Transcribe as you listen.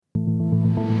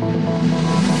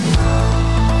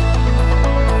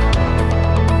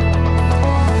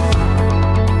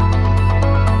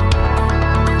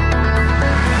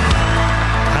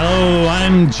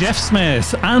Jeff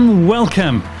Smith, and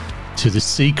welcome to The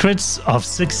Secrets of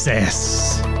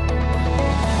Success.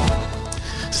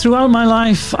 Throughout my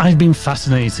life, I've been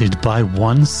fascinated by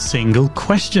one single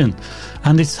question,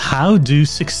 and it's how do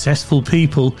successful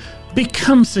people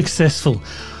become successful?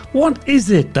 What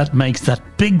is it that makes that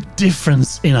big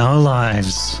difference in our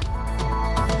lives?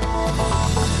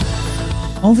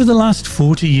 Over the last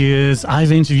 40 years,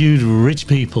 I've interviewed rich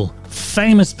people,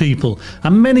 famous people,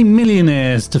 and many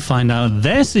millionaires to find out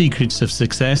their secrets of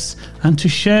success and to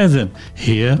share them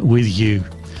here with you.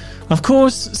 Of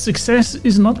course, success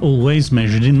is not always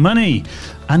measured in money,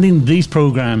 and in these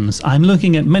programs, I'm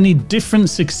looking at many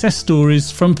different success stories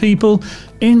from people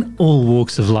in all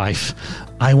walks of life.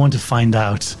 I want to find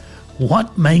out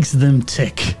what makes them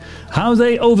tick, how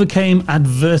they overcame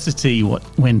adversity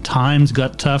when times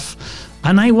got tough,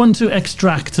 and I want to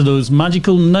extract those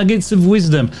magical nuggets of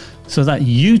wisdom so that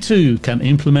you too can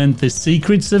implement the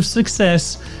secrets of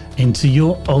success into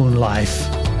your own life.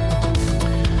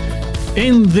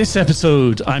 In this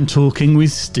episode, I'm talking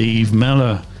with Steve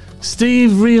Mellor.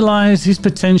 Steve realized his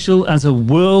potential as a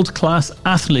world-class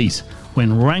athlete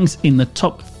when ranked in the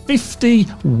top 50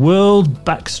 world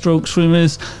backstroke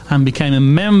swimmers and became a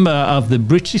member of the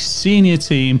British senior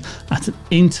team at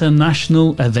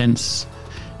international events.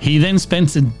 He then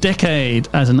spent a decade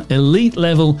as an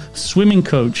elite-level swimming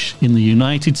coach in the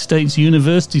United States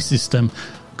university system,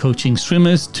 coaching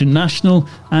swimmers to national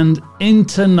and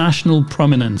international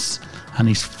prominence. And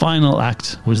his final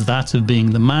act was that of being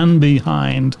the man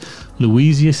behind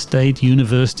Louisiana State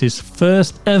University's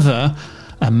first ever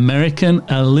American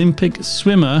Olympic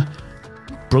swimmer,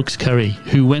 Brooks Curry,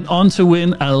 who went on to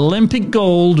win Olympic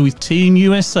gold with Team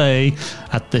USA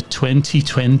at the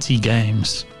 2020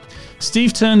 Games.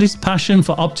 Steve turned his passion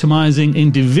for optimizing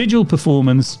individual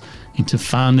performance into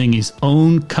founding his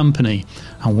own company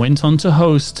and went on to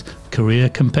host Career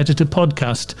Competitor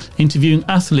podcast, interviewing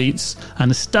athletes and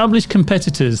established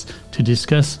competitors to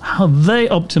discuss how they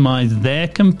optimize their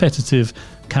competitive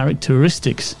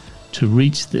characteristics to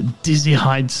reach the dizzy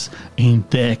heights in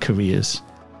their careers.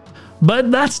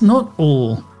 But that's not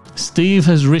all. Steve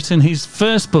has written his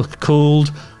first book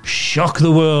called Shock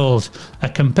the World, a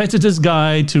competitor's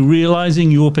guide to realizing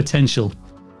your potential.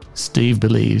 Steve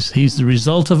believes he's the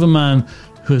result of a man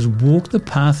who has walked the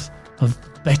path of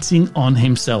betting on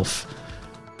himself,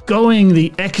 going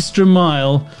the extra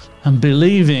mile and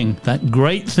believing that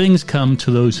great things come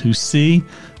to those who see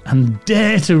and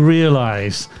dare to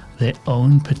realize their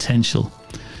own potential.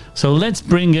 So let's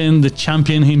bring in the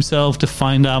champion himself to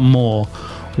find out more.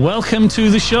 Welcome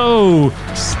to the show,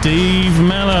 Steve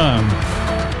Mellor.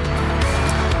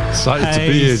 Excited to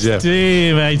be here, Jeff.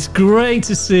 Steve, it's great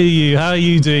to see you. How are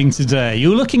you doing today?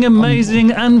 You're looking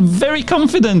amazing and very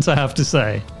confident, I have to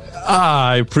say.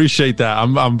 I appreciate that.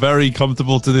 I'm very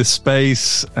comfortable to this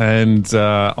space, and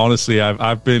honestly, I've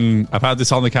had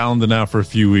this on the calendar now for a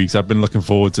few weeks. I've been looking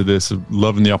forward to this,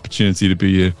 loving the opportunity to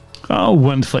be here. Oh,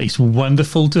 wonderful. It's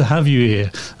wonderful to have you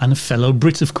here. And a fellow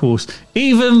Brit, of course,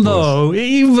 even though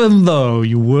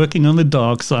you're working on the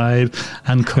dark side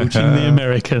and coaching the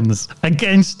Americans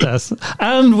against us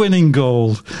and winning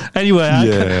gold. Anyway,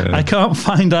 I can't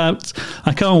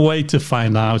wait to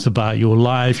find out about your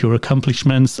life, your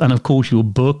accomplishments, and of course your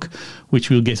book, which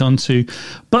we'll get onto.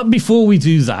 But before we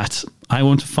do that, I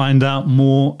want to find out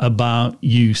more about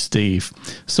you, Steve.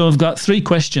 So I've got 3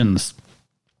 questions.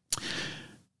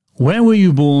 Where were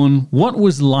you born? What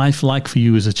was life like for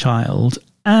you as a child?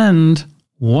 And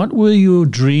what were your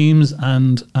dreams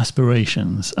and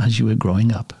aspirations as you were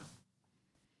growing up?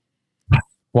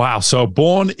 Wow. So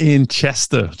born in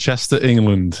Chester,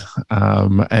 England.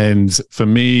 And for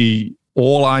me,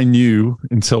 all I knew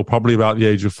until probably about the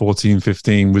age of 14,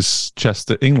 15 was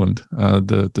Chester, England.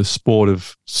 The sport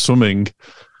of swimming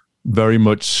very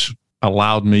much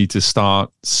allowed me to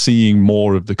start seeing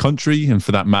more of the country and,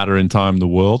 for that matter, in time, the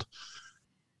world.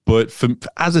 But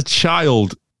as a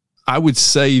child, I would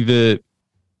say that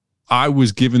I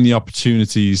was given the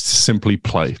opportunities to simply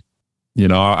play. You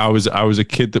know, I was a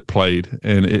kid that played,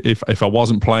 and if I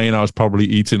wasn't playing, I was probably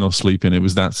eating or sleeping. It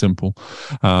was that simple.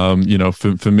 You know,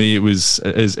 for me, it was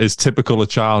as typical a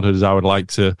childhood as I would like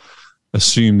to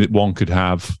assume that one could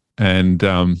have. And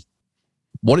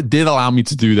what it did allow me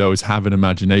to do, though, is have an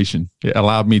imagination. It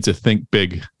allowed me to think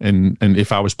big. And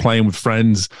if I was playing with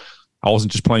friends, I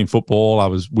wasn't just playing football.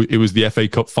 It was the FA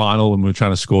Cup final, and we were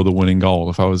trying to score the winning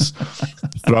goal. If I was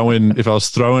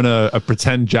throwing a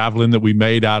pretend javelin that we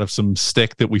made out of some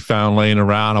stick that we found laying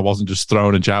around, I wasn't just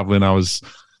throwing a javelin. I was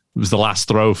was the last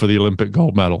throw for the Olympic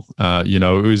gold medal.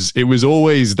 It was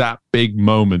always that big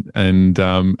moment, and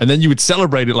then you would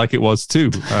celebrate it like it was too.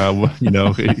 With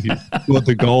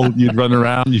the gold, you'd run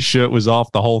around, your shirt was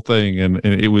off, the whole thing, and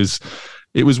it was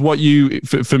what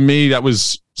for me, that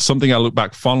was something I look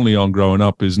back fondly on growing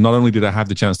up. Is not only did I have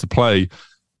the chance to play,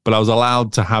 but I was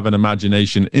allowed to have an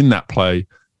imagination in that play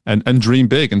and dream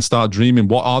big and start dreaming.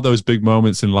 What are those big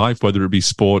moments in life, whether it be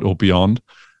sport or beyond?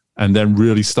 And then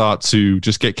really start to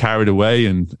just get carried away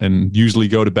and usually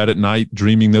go to bed at night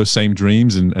dreaming those same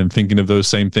dreams and thinking of those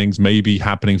same things maybe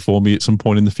happening for me at some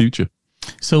point in the future.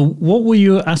 So what were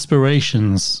your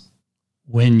aspirations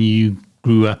when you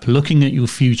grew up, looking at your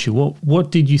future?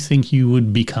 What did you think you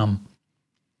would become?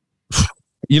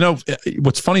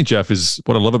 What's funny, Jeff, is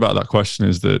what I love about that question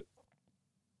is that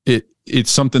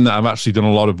it's something that I've actually done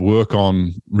a lot of work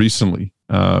on recently,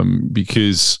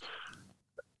 because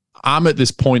I'm at this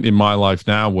point in my life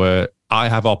now where I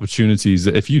have opportunities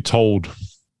that if you told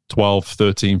 12,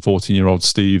 13, 14-year-old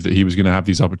Steve that he was going to have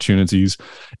these opportunities,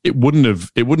 it wouldn't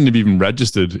have even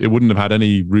registered. It wouldn't have had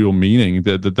any real meaning.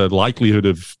 The likelihood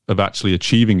of actually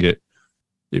achieving it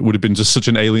would have been just such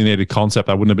an alienated concept.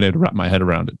 I wouldn't have been able to wrap my head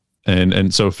around it.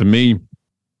 And so for me,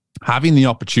 having the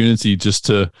opportunity just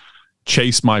to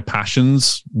chase my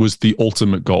passions was the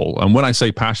ultimate goal. And when I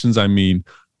say passions, I mean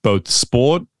both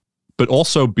sport, but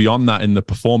also beyond that in the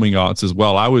performing arts as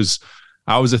well. I was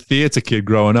a theater kid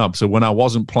growing up. So when I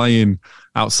wasn't playing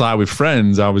outside with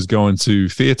friends, I was going to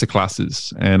theater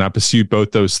classes, and I pursued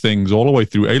both those things all the way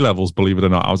through A-levels, believe it or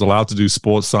not. I was allowed to do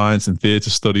sports science and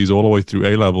theater studies all the way through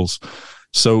A-levels.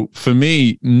 So for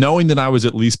me, knowing that I was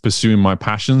at least pursuing my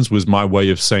passions was my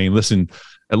way of saying, listen,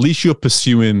 at least you're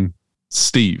pursuing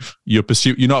Steve. You're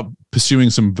not pursuing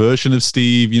some version of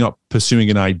Steve. You're not pursuing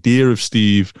an idea of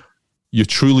Steve. You're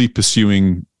truly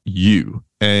pursuing you.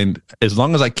 And as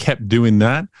long as I kept doing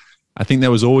that, I think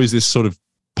there was always this sort of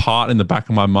part in the back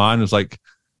of my mind. It was like,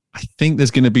 I think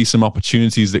there's going to be some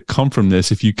opportunities that come from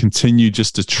this if you continue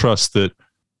just to trust that,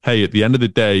 hey, at the end of the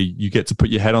day, you get to put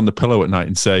your head on the pillow at night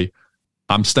and say,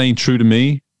 I'm staying true to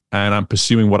me and I'm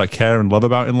pursuing what I care and love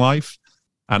about in life.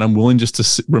 And I'm willing just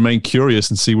to remain curious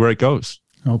and see where it goes.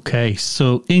 Okay.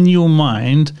 So in your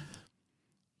mind,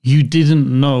 you didn't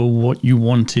know what you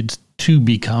wanted to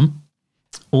become.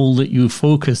 All that you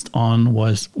focused on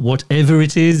was whatever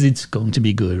it is, it's going to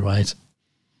be good, right?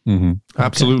 Mm-hmm. Okay.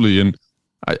 Absolutely. And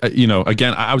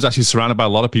I was actually surrounded by a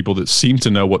lot of people that seemed to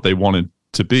know what they wanted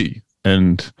to be.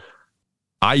 And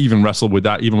I even wrestled with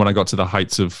that even when I got to the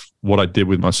heights of what I did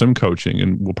with my swim coaching,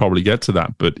 and we'll probably get to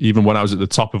that. But even when I was at the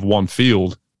top of one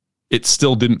field, it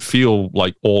still didn't feel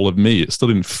like all of me. It still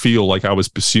didn't feel like I was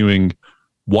pursuing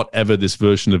whatever this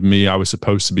version of me I was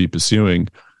supposed to be pursuing.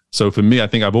 So for me, I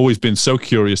think I've always been so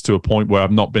curious to a point where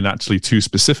I've not been actually too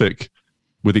specific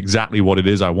with exactly what it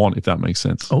is I want, if that makes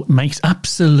sense. Oh, it makes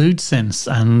absolute sense.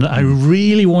 And I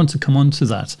really want to come on to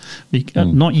that.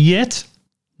 Not yet,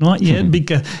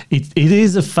 because it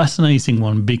is a fascinating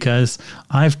one, because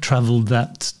I've traveled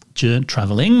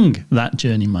traveling that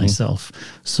journey myself.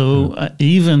 So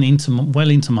even into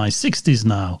my 60s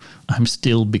now, I'm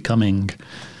still becoming.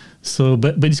 So,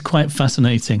 but it's quite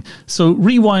fascinating. So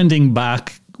rewinding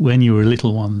back when you were a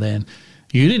little one, then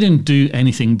you didn't do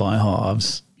anything by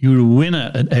halves. You were a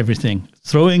winner at everything,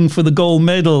 throwing for the gold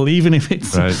medal, even if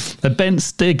it's a bent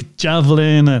stick,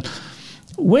 javelin.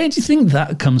 Where do you think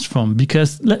that comes from?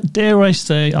 Because dare I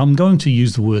say, I'm going to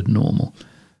use the word normal.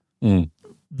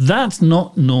 That's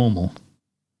not normal.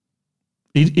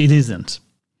 It isn't.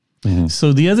 Mm-hmm.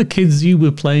 So the other kids you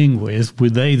were playing with, were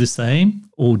they the same,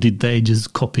 or did they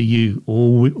just copy you,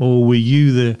 or were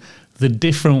you the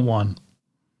different one?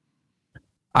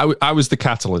 I was the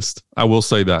catalyst. I will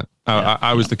say that.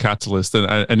 I was the catalyst,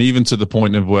 and even to the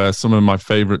point of where some of my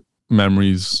favorite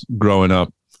memories growing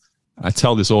up, I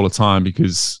tell this all the time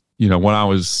because, when I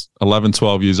was 11,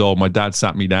 12 years old, my dad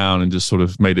sat me down and just sort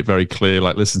of made it very clear,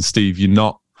 like, listen, Steve, you're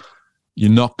not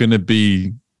going to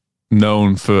be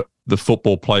known for the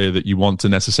football player that you want to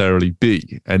necessarily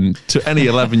be. And to any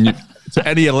 11,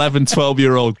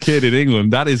 12-year-old kid in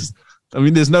England, that is,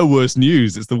 there's no worse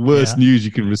news. It's the worst news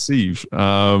you can receive.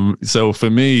 So for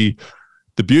me,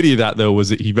 the beauty of that, though, was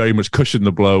that he very much cushioned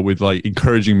the blow with like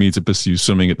encouraging me to pursue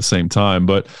swimming at the same time.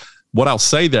 But what I'll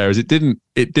say there is it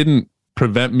didn't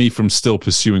prevent me from still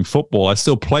pursuing football. I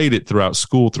still played it throughout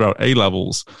school, throughout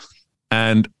A-levels.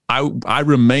 And I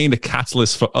remained a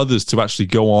catalyst for others to actually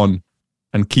go on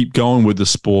and keep going with the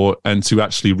sport and to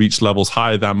actually reach levels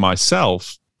higher than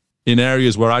myself in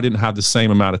areas where I didn't have the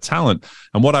same amount of talent.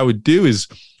 And what I would do is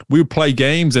we would play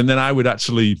games, and then I would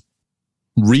actually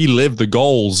relive the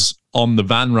goals on the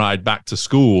van ride back to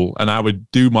school, and I would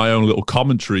do my own little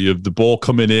commentary of the ball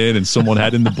coming in and someone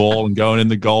heading the ball and going in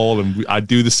the goal, and I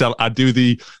do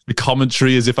the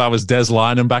commentary as if I was Des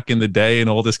Lynam back in the day and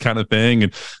all this kind of thing.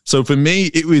 And so for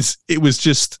me, it was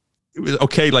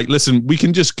okay. Like, listen, we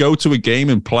can just go to a game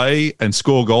and play and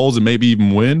score goals and maybe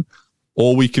even win,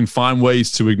 or we can find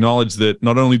ways to acknowledge that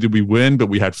not only did we win, but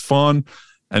we had fun,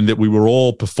 and that we were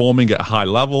all performing at a high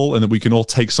level, and that we can all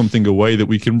take something away that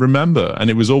we can remember. And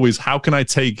it was always, how can I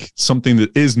take something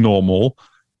that is normal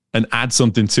and add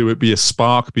something to it, be a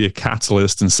spark, be a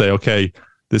catalyst, and say, okay,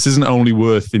 this isn't only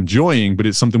worth enjoying, but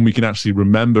it's something we can actually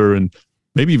remember and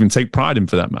maybe even take pride in,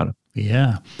 for that matter.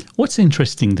 Yeah. What's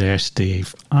interesting there,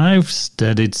 Steve, I've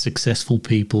studied successful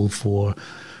people for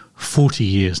 40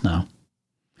 years now.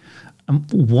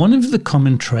 One of the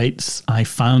common traits I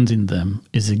found in them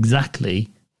is exactly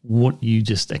what you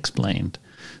just explained.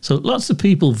 So lots of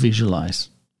people visualize,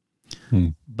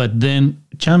 but then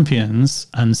champions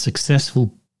and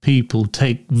successful people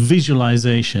take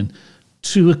visualization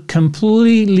to a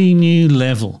completely new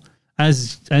level.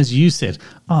 As you said,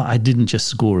 I didn't just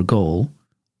score a goal.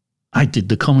 I did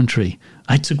the commentary.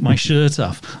 I took my shirt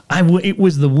off. It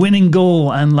was the winning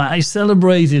goal, and I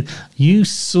celebrated. You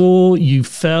saw, you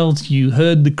felt, you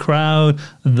heard the crowd,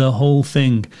 the whole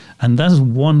thing. And that's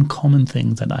one common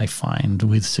thing that I find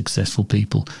with successful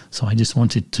people. So I just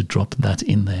wanted to drop that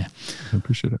in there. I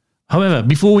appreciate it. However,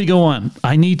 before we go on,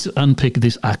 I need to unpick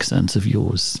this accent of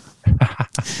yours.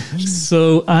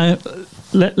 So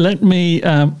let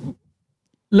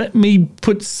me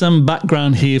put some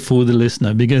background here for the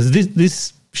listener, because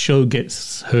this show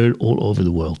gets heard all over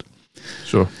the world.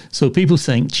 Sure. So people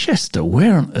saying, Chester,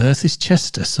 where on earth is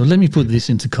Chester? So let me put this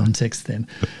into context then.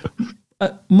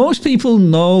 Most people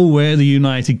know where the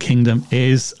United Kingdom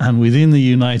is, and within the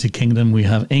United Kingdom we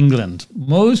have England.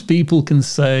 Most people can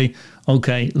say,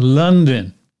 okay,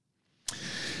 London.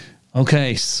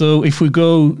 Okay, so if we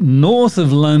go north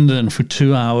of London for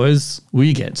 2 hours,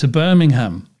 we get to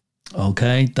Birmingham.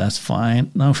 Okay, that's fine.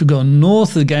 Now, if we go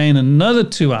north again, another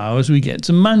 2 hours, we get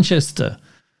to Manchester.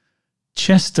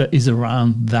 Chester is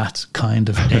around that kind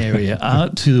of area,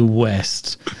 out to the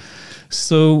west.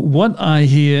 So what I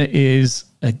hear is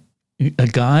a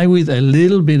guy with a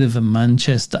little bit of a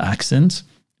Manchester accent,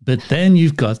 but then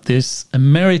you've got this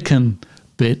American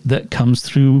bit that comes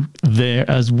through there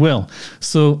as well.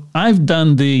 So I've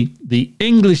done the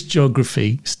English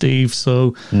geography, Steve.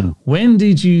 So when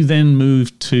did you then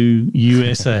move to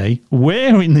USA?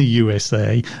 Where in the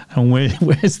USA? And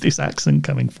where's this accent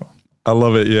coming from? I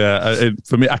love it. Yeah.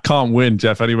 For me, I can't win,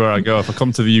 Jeff, anywhere I go. If I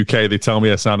come to the UK, they tell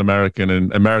me I sound American,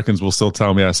 and Americans will still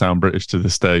tell me I sound British to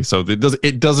this day. So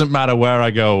it doesn't matter where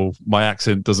I go. My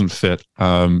accent doesn't fit.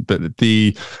 But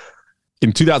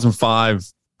in 2005,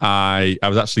 I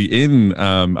was actually in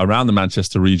around the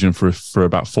Manchester region for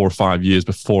about 4 or 5 years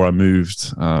before I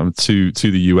moved to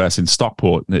the US in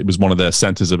Stockport. It was one of their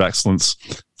centers of excellence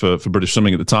for British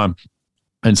swimming at the time.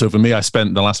 And so for me, I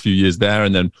spent the last few years there,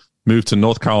 and then moved to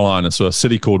North Carolina, so a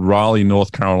city called Raleigh,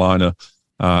 North Carolina,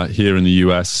 here in the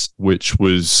US, which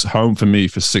was home for me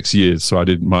for 6 years. So I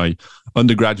did my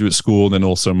undergraduate school, then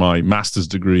also my master's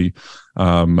degree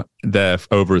there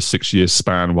over a 6-year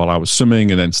span while I was swimming,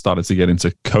 and then started to get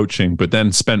into coaching, but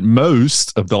then spent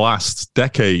most of the last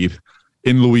decade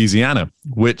in Louisiana,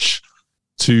 which,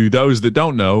 to those that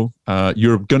don't know,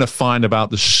 you're going to find about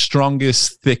the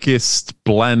strongest, thickest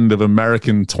blend of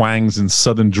American twangs and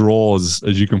Southern draws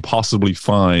as you can possibly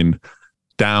find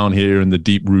down here in the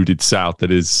deep-rooted South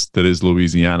that is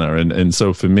Louisiana. And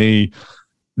so for me,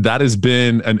 that has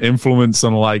been an influence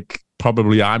unlike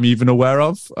probably I'm even aware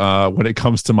of when it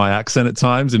comes to my accent at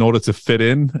times in order to fit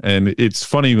in. And it's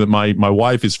funny that my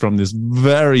wife is from this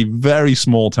very, very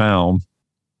small town.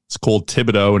 It's called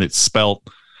Thibodeau, and it's spelt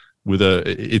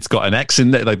it's got an X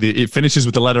in there. Like it finishes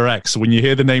with the letter X. So when you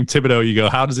hear the name Thibodeau, you go,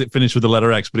 how does it finish with the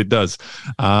letter X? But it does.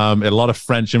 A lot of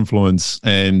French influence.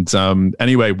 And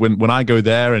anyway, when I go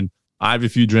there and I have a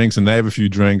few drinks and they have a few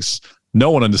drinks,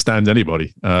 no one understands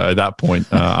anybody at that point.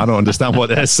 I don't understand what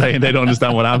they're saying. They don't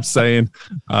understand what I'm saying.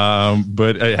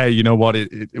 But hey, you know what?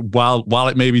 While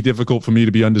it may be difficult for me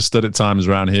to be understood at times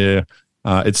around here,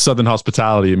 it's Southern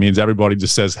hospitality. It means everybody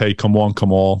just says, hey, come on,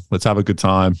 come all. Let's have a good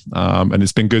time. And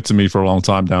it's been good to me for a long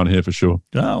time down here for sure.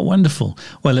 Oh, wonderful.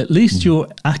 Well, at least your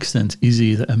accent is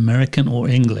either American or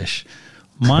English.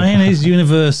 Mine is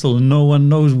universal. No one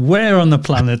knows where on the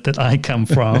planet that I come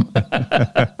from.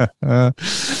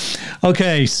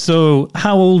 Okay, so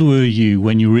how old were you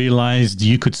when you realized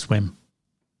you could swim?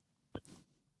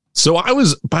 So I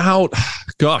was about,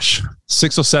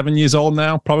 6 or 7 years old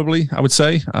now, probably, I would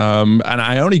say. And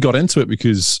I only got into it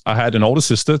because I had an older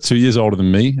sister, 2 years older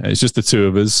than me. It's just the two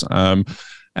of us.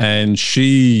 And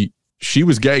she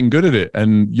was getting good at it.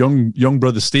 And young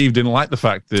brother Steve didn't like the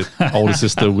fact that older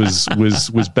sister was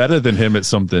better than him at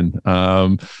something.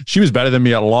 She was better than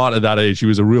me a lot at that age. She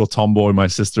was a real tomboy, my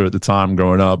sister at the time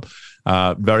growing up.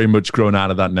 Very much grown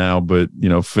out of that now, but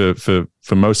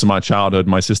for most of my childhood,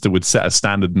 my sister would set a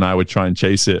standard and I would try and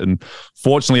chase it. And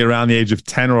fortunately, around the age of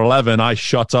 10 or 11, I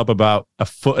shot up about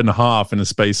 1.5 feet in the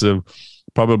space of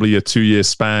probably a 2-year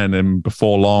span. And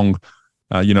before long,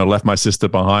 left my sister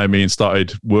behind me and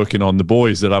started working on the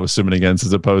boys that I was swimming against,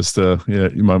 as opposed to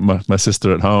my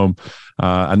sister at home.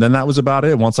 And then that was about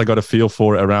it. Once I got a feel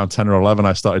for it around 10 or 11,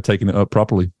 I started taking it up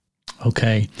properly.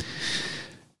 Okay.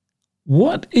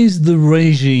 What is the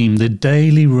regime, the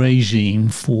daily regime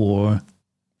for,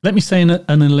 let me say, an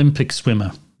Olympic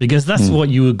swimmer? Because that's what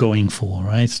you were going for,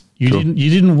 right? You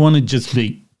didn't want to just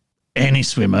be any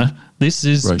swimmer. This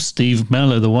is Steve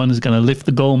Mellor, the one who's going to lift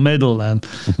the gold medal. And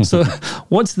so,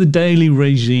 what's the daily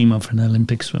regime of an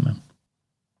Olympic swimmer?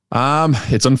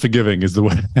 It's unforgiving, is the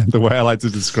way I like to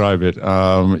describe it.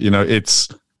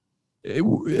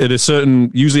 It is certain,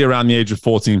 usually around the age of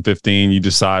 14, 15, you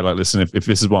decide, like, listen, if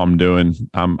this is what I'm doing,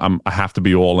 I have to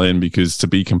be all in, because to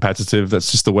be competitive,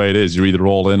 that's just the way it is. You're either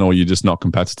all in or you're just not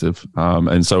competitive.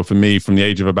 And so for me, from the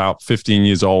age of about 15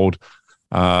 years old,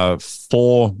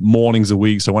 4 mornings a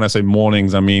week. So when I say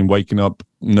mornings, I mean waking up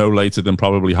no later than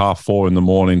probably 4:30 in the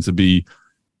morning to be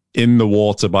in the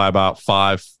water by about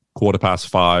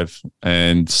 5:15,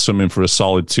 and swimming for a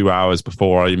solid 2 hours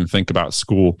before I even think about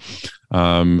school.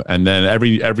 And then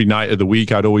every night of the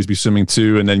week, I'd always be swimming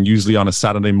too. And then usually on a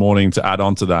Saturday morning to add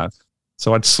on to that.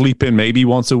 So I'd sleep in maybe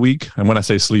once a week. And when I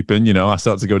say sleep in, I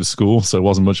started to go to school, so it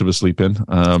wasn't much of a sleep in.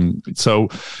 So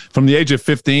from the age of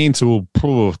 15 to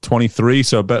 23,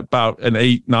 so about an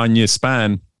 8-9 year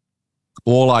span,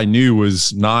 all I knew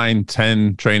was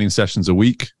 9-10 training sessions a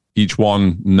week, each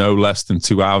one no less than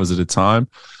 2 hours at a time.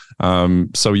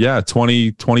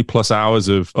 20 plus hours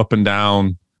of up and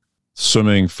down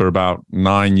swimming for about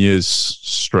 9 years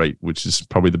straight, which is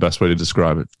probably the best way to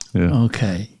describe it. Yeah.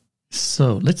 Okay.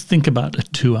 So let's think about a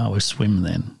 2-hour swim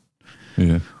then.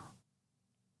 Yeah.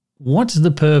 What's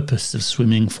the purpose of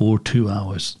swimming for 2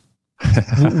 hours?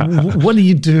 What are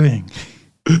you doing?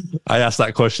 I asked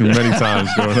that question many times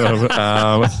growing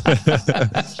up.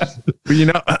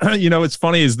 But what's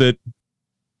funny is that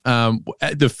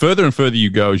the further and further you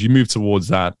go, as you move towards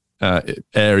that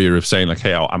area of saying, like,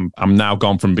 hey, I'm now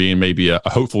gone from being maybe a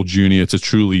hopeful junior to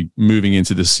truly moving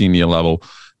into the senior level,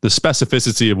 the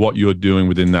specificity of what you're doing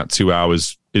within that 2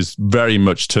 hours is very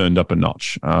much turned up a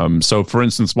notch. So for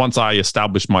instance, once I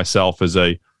established myself as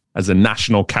a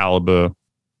national caliber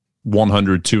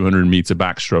 100, 200 meter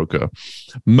backstroker,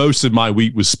 most of my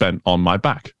week was spent on my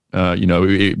back.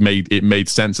 It made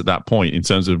sense at that point in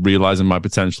terms of realizing my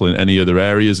potential in any other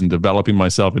areas and developing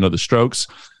myself in other strokes.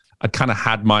 I kind of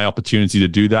had my opportunity to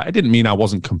do that. It didn't mean I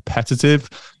wasn't competitive.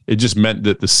 It just meant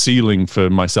that the ceiling for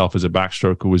myself as a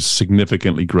backstroker was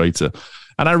significantly greater.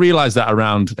 And I realized that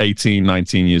around 18,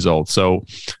 19 years old. So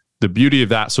the beauty of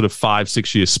that sort of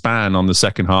 5-6 year span on the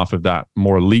second half of that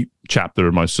more elite chapter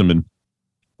of my swimming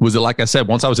was that, like I said,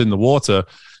 once I was in the water,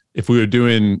 if we were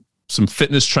doing some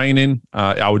fitness training,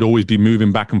 I would always be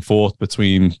moving back and forth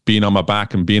between being on my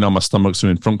back and being on my stomach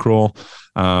swimming front crawl.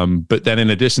 But then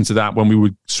in addition to that, when we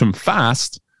would swim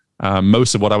fast,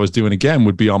 most of what I was doing again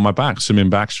would be on my back, swimming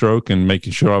backstroke and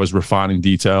making sure I was refining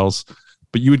details.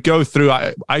 But you would go through,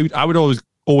 I would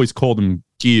always call them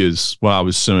gears while I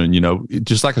was swimming,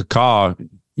 just like a car.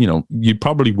 You'd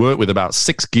probably work with about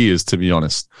 6 gears, to be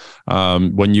honest,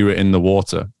 when you were in the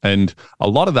water. And a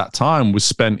lot of that time was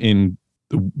spent in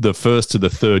the first to the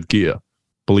third gear,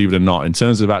 believe it or not, in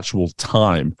terms of actual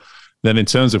time. Then in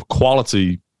terms of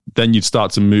quality, then you'd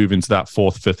start to move into that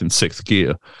 4th, 5th, and 6th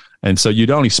gear. And so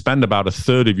you'd only spend about a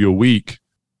third of your week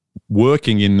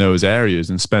working in those areas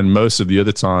and spend most of the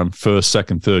other time, 1st,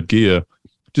 2nd, 3rd gear,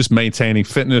 just maintaining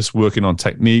fitness, working on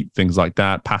technique, things like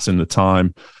that, passing the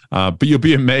time. But you'll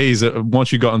be amazed that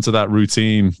once you got into that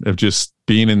routine of just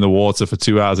being in the water for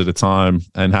 2 hours at a time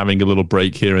and having a little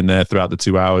break here and there throughout the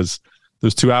 2 hours,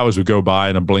 those 2 hours would go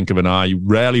by in a blink of an eye.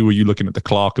 Rarely were you looking at the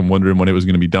clock and wondering when it was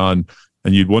going to be done.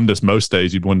 And you'd wonder, most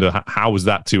days, how was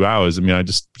that 2 hours? I mean, I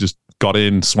just got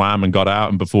in, swam, and got out.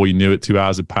 And before you knew it, 2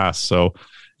 hours had passed. So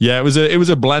yeah, it was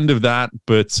a blend of that.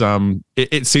 But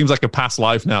it seems like a past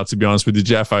life now, to be honest with you,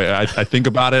 Jeff. I think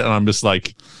about it and I'm just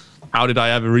like, how did I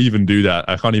ever even do that?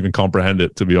 I can't even comprehend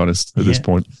it, to be honest, at this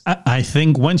point. I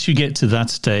think once you get to that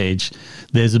stage,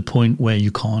 there's a point where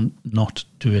you can't not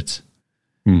do it.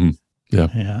 Mm-hmm. Yeah.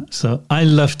 Yeah. So I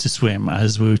love to swim,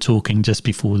 as we were talking just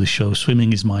before the show.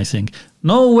 Swimming is my thing.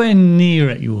 Nowhere near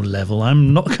at your level.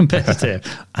 I'm not competitive.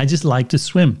 I just like to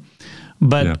swim.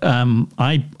 But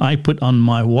I put on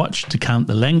my watch to count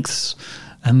the lengths,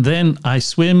 and then I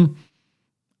swim,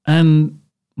 and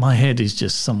my head is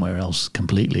just somewhere else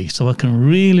completely. So I can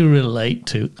really relate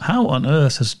to how on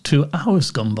earth has 2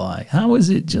 hours gone by? How has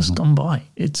it just gone by?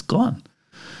 It's gone.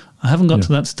 I haven't got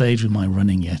to that stage with my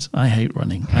running yet. I hate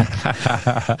running.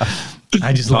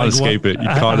 I just can't escape it. You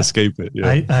can't escape it.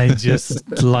 Yeah. I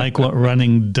just like what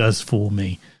running does for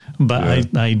me.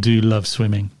 But I do love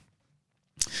swimming.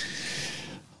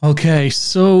 Okay,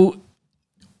 so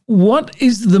what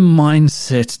is the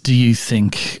mindset, do you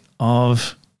think,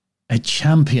 of a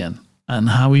champion, and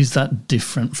how is that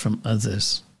different from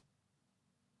others?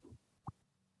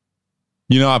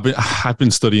 You know, I've been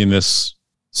studying this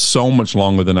so much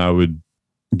longer than I would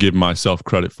give myself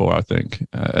credit for, I think.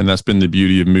 And that's been the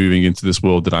beauty of moving into this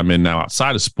world that I'm in now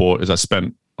outside of sport, is I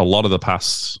spent a lot of the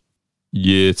past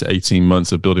year to 18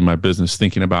 months of building my business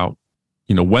thinking about,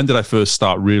 you know, when did I first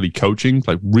start really coaching,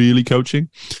 like really coaching?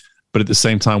 But at the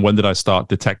same time, when did I start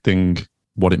detecting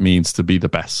what it means to be the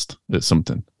best at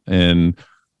something? And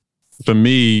for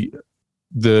me,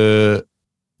 the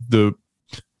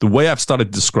way I've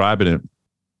started describing it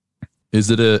is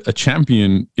that a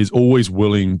champion is always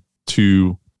willing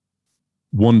to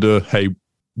wonder, hey,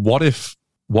 what if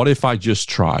I just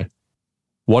try?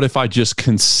 What if I just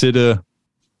consider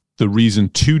the reason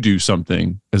to do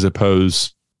something as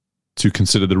opposed to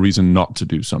consider the reason not to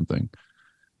do something?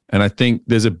 And I think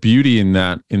there's a beauty in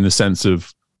that, in the sense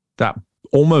of that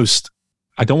almost,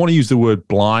 I don't want to use the word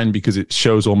blind because it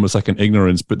shows almost like an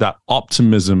ignorance, but that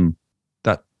optimism,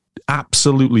 that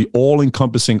absolutely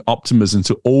all-encompassing optimism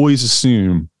to always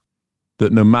assume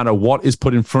that no matter what is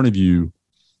put in front of you,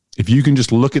 if you can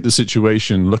just look at the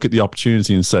situation, look at the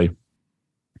opportunity and say,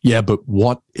 yeah, but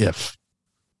what if?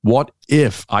 What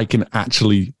if I can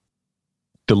actually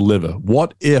deliver?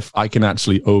 What if I can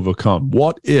actually overcome?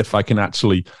 What if I can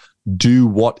actually do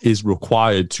what is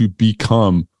required to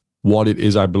become what it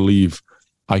is I believe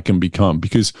I can become?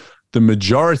 Because the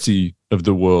majority of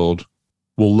the world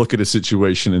will look at a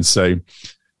situation and say,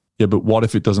 yeah, but what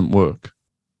if it doesn't work?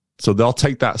 So they'll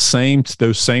take those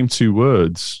same 2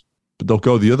 words, but they'll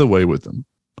go the other way with them.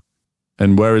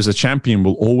 And whereas a champion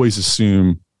will always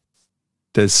assume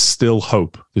there's still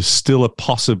hope, there's still a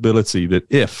possibility that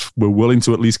if we're willing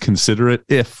to at least consider it,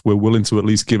 if we're willing to at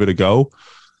least give it a go,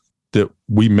 that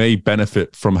we may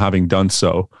benefit from having done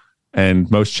so. And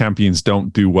most champions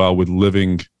don't do well with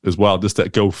living as well, just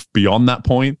that go beyond that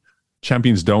point.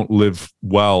 Champions don't live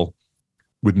well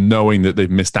with knowing that they've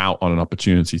missed out on an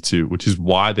opportunity too, which is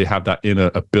why they have that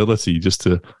inner ability just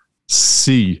to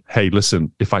see, hey,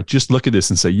 listen, if I just look at this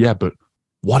and say, yeah, but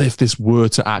what if this were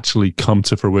to actually come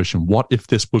to fruition? What if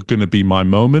this were going to be my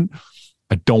moment?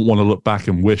 I don't want to look back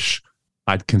and wish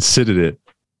I'd considered it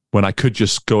when I could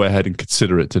just go ahead and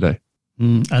consider it today.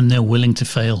 And they're willing to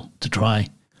fail, to try.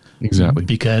 Exactly.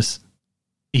 Because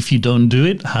if you don't do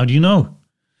it, how do you know?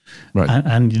 Right.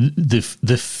 And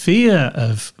the fear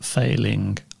of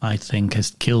failing, I think,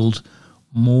 has killed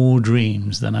more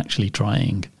dreams than actually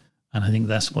trying. And I think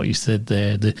that's what you said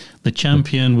there. The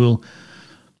champion will,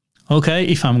 okay,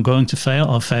 if I'm going to fail,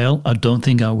 I'll fail. I don't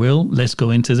think I will. Let's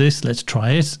go into this. Let's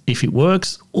try it. If it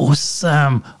works,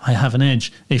 awesome, I have an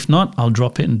edge. If not, I'll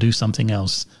drop it and do something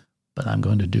else. But I'm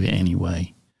going to do it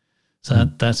anyway. So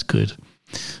that's good.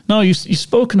 Now, you've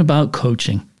spoken about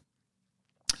coaching.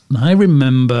 I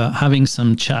remember having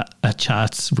some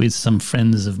chats with some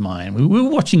friends of mine. We were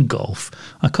watching golf.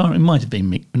 It might have been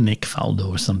Nick Faldo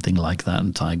or something like that,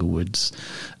 and Tiger Woods.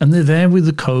 And they're there with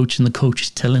the coach, and the coach is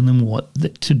telling them what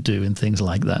to do and things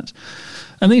like that.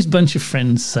 And these bunch of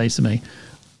friends say to me,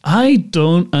 I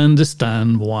don't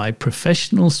understand why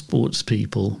professional sports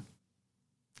people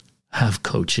have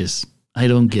coaches. I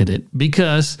don't get it,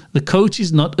 because the coach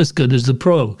is not as good as the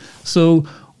pro. So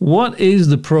what is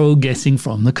the pro getting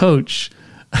from the coach?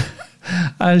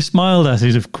 I smiled at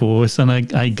it, of course, and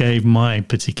I gave my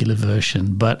particular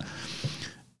version. But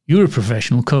you're a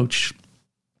professional coach.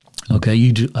 Okay,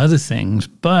 you do other things,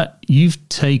 but you've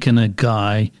taken a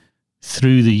guy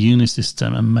through the uni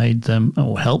system and made them,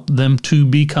 or helped them to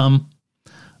become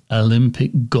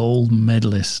Olympic gold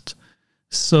medalist.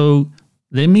 So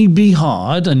let me be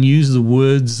hard and use the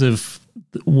words of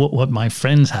what my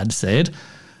friends had said.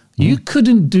 You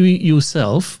couldn't do it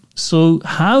yourself, so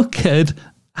how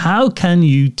can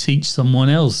you teach someone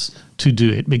else to do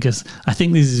it? Because I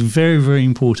think this is a very, very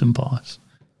important part.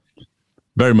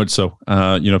 Very much so.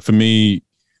 For me,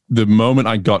 the moment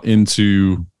I got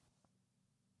into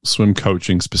swim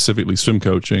coaching, specifically swim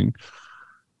coaching,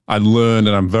 I learned,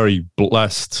 and I'm very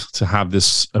blessed to have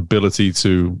this ability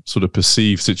to sort of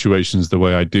perceive situations the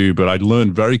way I do, but I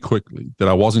learned very quickly that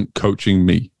I wasn't coaching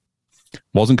me.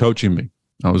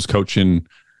 I was coaching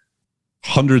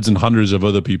hundreds and hundreds of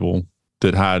other people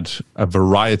that had a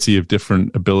variety of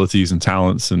different abilities and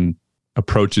talents and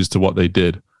approaches to what they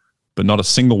did, but not a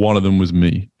single one of them was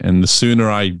me. And the sooner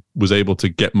I was able to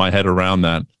get my head around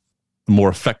that, the more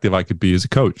effective I could be as a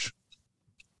coach.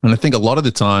 And I think a lot of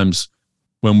the times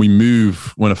when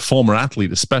a former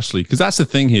athlete especially, because that's the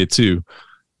thing here too,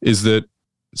 is that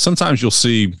sometimes you'll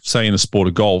see, say in the sport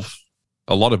of golf,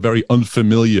 a lot of very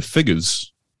unfamiliar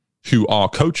figures who are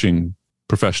coaching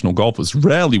professional golfers.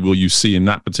 Rarely will you see in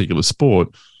that particular sport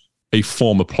a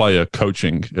former player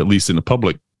coaching, at least in the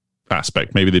public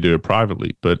aspect. Maybe they do it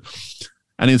privately, and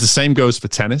it's the same goes for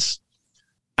tennis.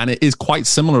 And it is quite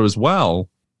similar as well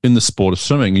in the sport of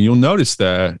swimming. And you'll notice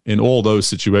there in all those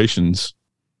situations,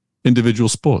 individual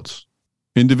sports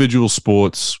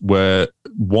where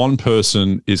one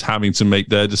person is having to make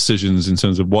their decisions in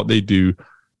terms of what they do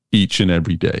each and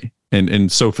every day.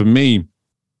 And so for me,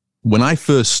 when I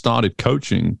first started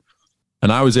coaching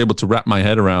and I was able to wrap my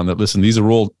head around that, listen, these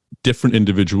are all different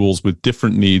individuals with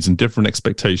different needs and different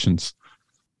expectations,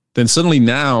 then suddenly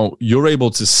now you're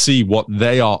able to see what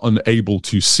they are unable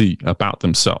to see about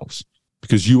themselves,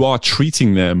 because you are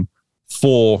treating them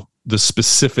for the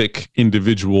specific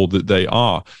individual that they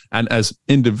are. And as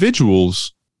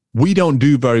individuals, we don't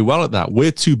do very well at that.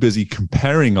 We're too busy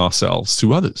comparing ourselves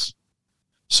to others.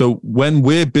 So when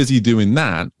we're busy doing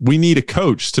that, we need a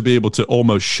coach to be able to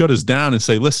almost shut us down and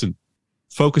say, listen,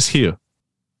 focus here.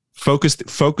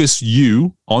 Focus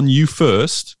you on you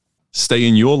first. Stay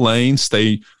in your lane,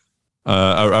 stay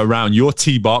around your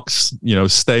tee box,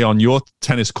 stay on your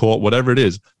tennis court, whatever it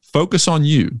is. Focus on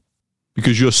you,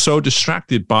 because you're so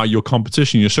distracted by your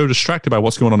competition. You're so distracted by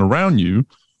what's going on around you,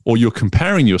 or you're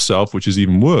comparing yourself, which is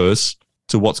even worse,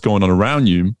 to what's going on around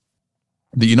you,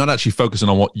 that you're not actually focusing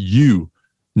on what you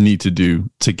need to do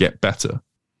to get better.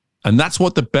 And that's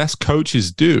what the best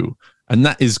coaches do. And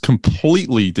that is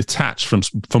completely detached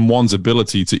from one's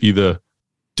ability to either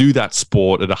do that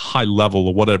sport at a high level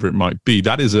or whatever it might be.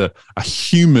 That is a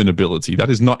human ability. That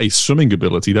is not a swimming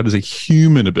ability. That is a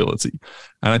human ability.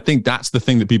 And I think that's the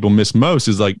thing that people miss most,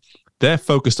 is like they're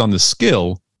focused on the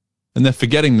skill and they're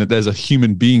forgetting that there's a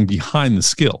human being behind the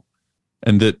skill.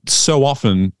 And that so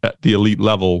often at the elite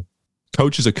level,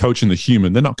 coaches are coaching the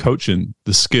human. They're not coaching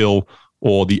the skill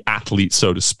or the athlete,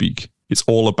 so to speak. It's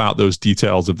all about those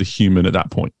details of the human at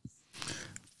that point.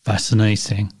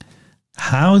 Fascinating.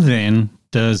 How then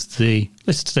does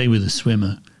let's stay with the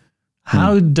swimmer.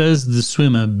 How does the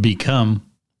swimmer become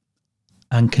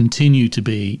and continue to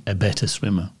be a better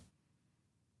swimmer?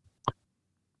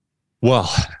 Well,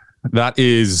 that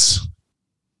is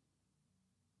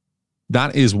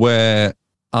where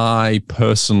I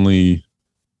personally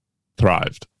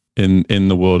thrived in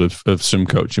the world of swim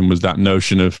coaching, was that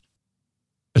notion of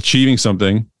achieving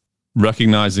something,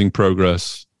 recognizing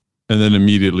progress, and then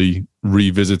immediately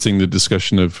revisiting the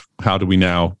discussion of how do we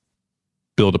now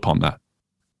build upon that.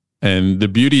 And the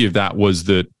beauty of that was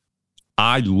that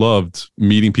I loved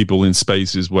meeting people in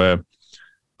spaces where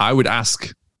I would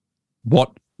ask,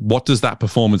 what does that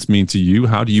performance mean to you?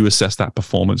 How do you assess that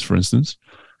performance, for instance?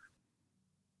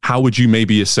 How would you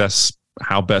maybe assess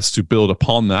how best to build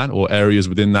upon that, or areas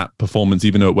within that performance,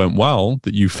 even though it went well,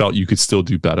 that you felt you could still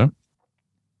do better?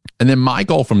 And then my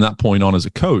goal from that point on as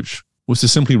a coach was to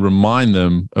simply remind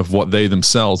them of what they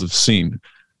themselves have seen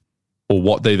or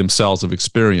what they themselves have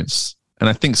experienced. And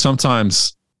I think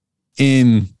sometimes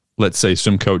in, let's say,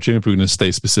 swim coaching, if we're going to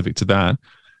stay specific to that,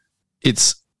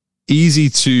 it's easy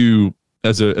to,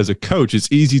 as a coach,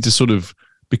 it's easy to sort of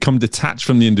become detached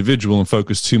from the individual and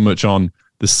focus too much on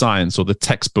the science or the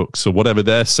textbooks or whatever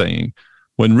they're saying,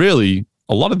 when really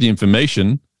a lot of the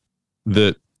information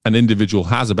that an individual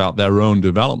has about their own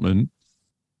development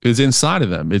is inside of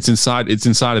them. It's inside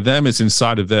of them. It's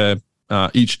inside of their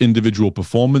each individual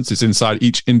performance. It's inside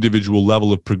each individual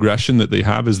level of progression that they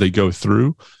have as they go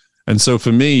through. And so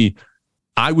for me,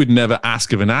 I would never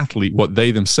ask of an athlete what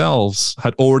they themselves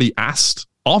had already asked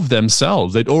of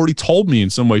themselves. They'd already told me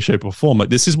in some way, shape, or form, like,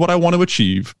 this is what I want to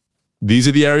achieve. These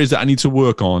are the areas that I need to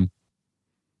work on.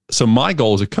 So my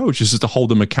goal as a coach is just to hold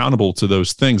them accountable to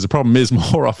those things. The problem is,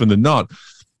 more often than not,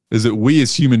 is that we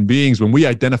as human beings, when we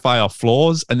identify our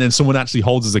flaws and then someone actually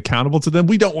holds us accountable to them,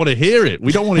 we don't want to hear it.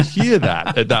 We don't want to hear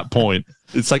that at that point.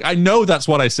 It's like, I know that's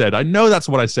what I said. I know that's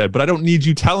what I said, but I don't need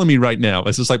you telling me right now.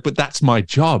 It's just like, but that's my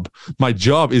job. My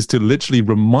job is to literally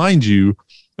remind you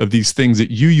of these things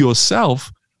that you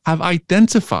yourself have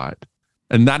identified.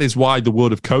 And that is why the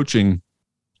world of coaching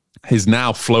has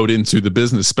now flowed into the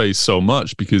business space so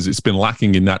much, because it's been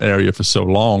lacking in that area for so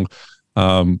long.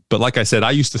 But like I said,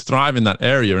 I used to thrive in that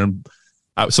area, and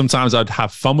sometimes I'd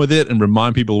have fun with it and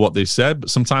remind people what they said. But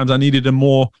sometimes I needed a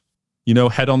more,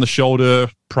 head on the shoulder,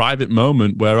 private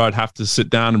moment where I'd have to sit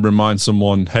down and remind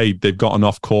someone, hey, they've gotten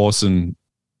off course, and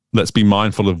let's be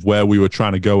mindful of where we were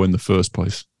trying to go in the first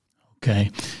place.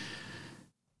 Okay.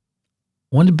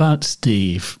 What about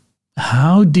Steve?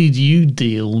 How did you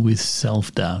deal with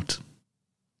self-doubt?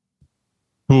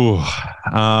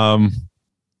 At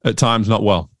times, not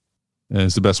well.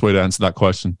 Is the best way to answer that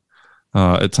question.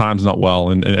 At times, not well.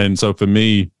 And so for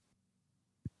me,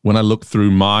 when I look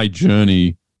through my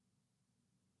journey,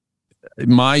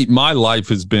 my life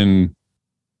has been,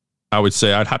 I would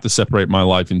say I'd have to separate my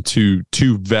life in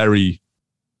two very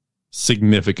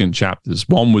significant chapters.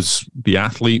 One was the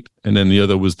athlete, and then the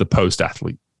other was the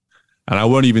post-athlete. And I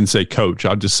won't even say coach,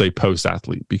 I'll just say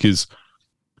post-athlete, because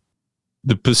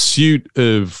the pursuit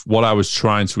of what I was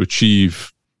trying to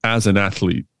achieve as an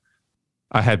athlete,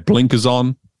 I had blinkers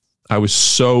on. I was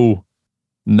so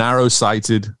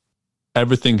narrow-sighted,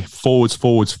 everything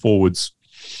forwards.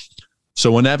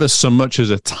 So whenever so much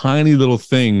as a tiny little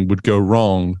thing would go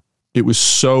wrong, it was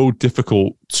so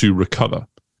difficult to recover,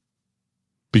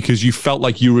 because you felt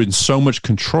like you were in so much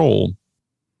control,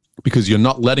 because you're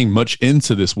not letting much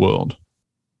into this world.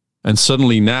 And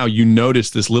suddenly now you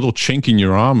notice this little chink in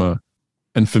your armor.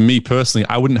 And for me personally,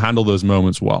 I wouldn't handle those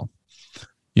moments well.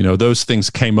 Those things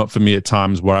came up for me at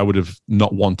times where I would have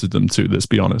not wanted them to, let's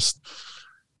be honest.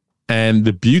 And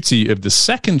the beauty of the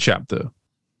second chapter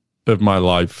of my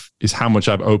life is how much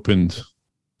I've opened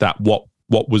that what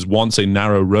was once a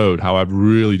narrow road, how I've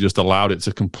really just allowed it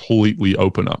to completely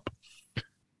open up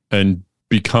and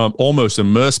become almost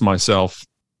immerse myself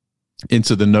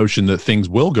into the notion that things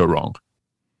will go wrong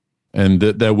and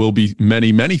that there will be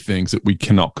many, many things that we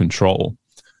cannot control.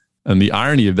 And the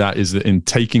irony of that is that in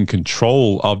taking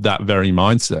control of that very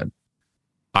mindset,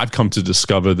 I've come to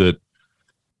discover that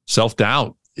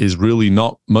self-doubt is really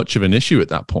not much of an issue at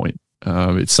that point.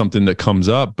 It's something that comes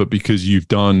up, but because you've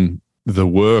done the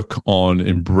work on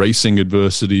embracing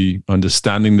adversity,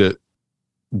 understanding that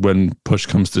when push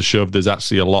comes to shove, there's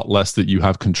actually a lot less that you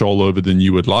have control over than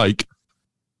you would like,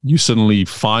 you suddenly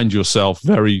find yourself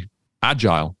very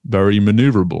agile, very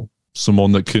maneuverable,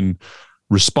 someone that can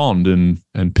respond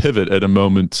and pivot at a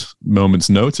moment's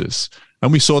notice.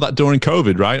 And we saw that during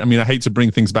COVID, right? I mean, I hate to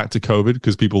bring things back to COVID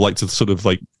because people like to sort of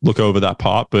like look over that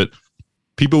part, but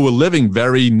people were living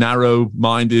very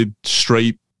narrow-minded,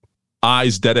 straight,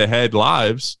 eyes dead ahead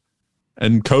lives.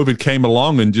 And COVID came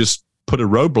along and just put a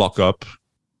roadblock up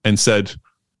and said,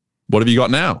 what have you got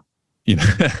now?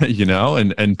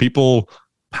 And people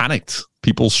panicked,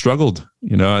 people struggled,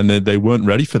 and they weren't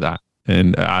ready for that.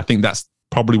 And I think that's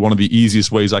probably one of the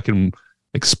easiest ways I can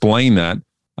explain that,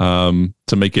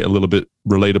 to make it a little bit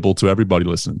relatable to everybody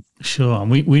listening. Sure. And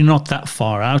we're not that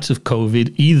far out of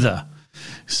COVID either.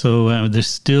 So there's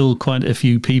still quite a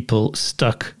few people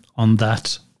stuck on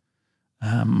that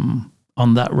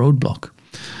roadblock.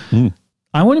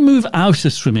 I want to move out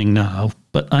of swimming now,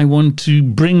 but I want to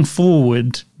bring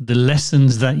forward the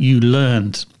lessons that you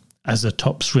learned as a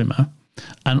top swimmer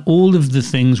and all of the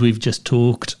things we've just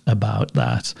talked about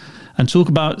that, and talk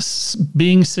about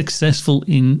being successful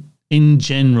in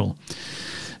general.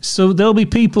 So there'll be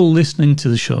people listening to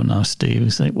the show now, Steve, who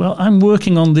say, well, I'm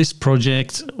working on this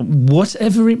project,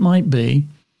 whatever it might be,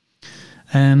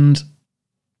 and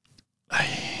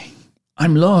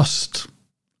I'm lost,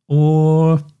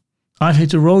 or I've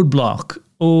hit a roadblock,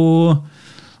 or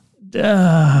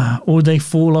they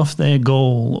fall off their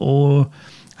goal. Or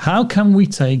how can we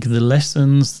take the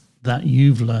lessons that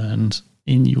you've learned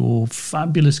in your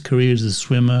fabulous career as a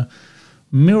swimmer,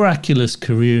 miraculous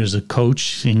career as a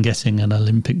coach in getting an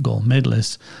Olympic gold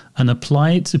medalist, and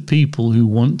apply it to people who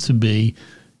want to be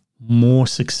more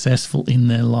successful in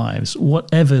their lives,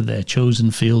 whatever their chosen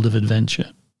field of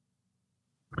adventure?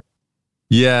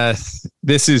 Yeah,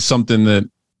 this is something that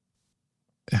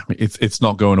it's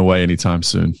not going away anytime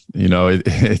soon.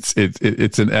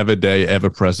 It's an everyday,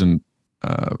 ever-present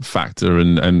factor,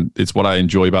 and it's what I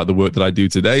enjoy about the work that I do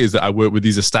today, is that I work with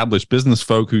these established business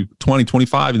folk who 20,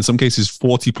 25, in some cases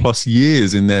 40 plus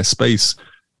years in their space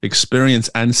experience,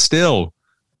 and still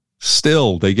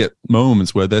they get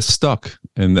moments where they're stuck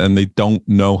and they don't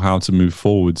know how to move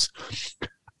forwards.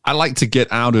 I like to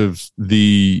get out of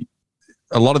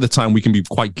a lot of the time we can be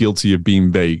quite guilty of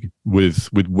being vague with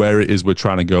where it is we're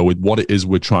trying to go, with what it is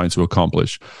we're trying to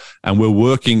accomplish. And we're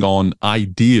working on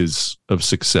ideas of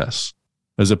success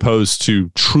as opposed to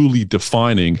truly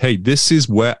defining, hey, this is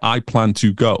where I plan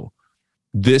to go.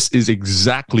 This is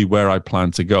exactly where I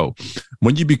plan to go.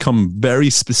 When you become very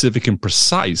specific and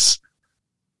precise,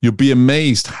 you'll be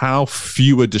amazed how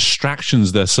fewer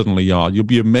distractions there suddenly are. You'll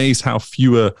be amazed how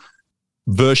fewer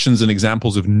versions and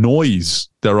examples of noise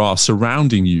there are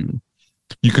surrounding you.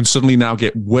 You can suddenly now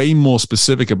get way more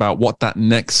specific about what that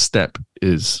next step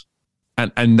is.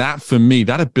 And that, for me,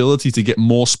 that ability to get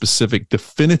more specific,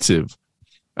 definitive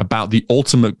about the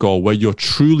ultimate goal, where you're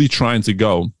truly trying to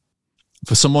go.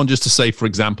 For someone just to say, for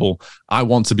example, I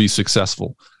want to be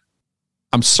successful.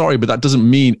 I'm sorry, but that doesn't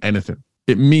mean anything.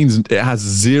 It means it has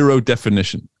zero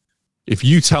definition. If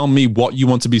you tell me what you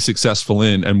want to be successful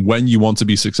in and when you want to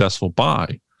be successful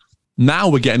by, now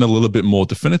we're getting a little bit more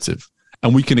definitive,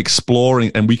 and we can explore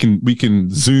and we can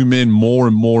zoom in more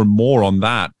and more and more on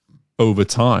that over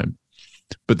time.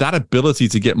 But that ability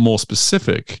to get more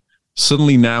specific,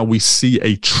 suddenly now we see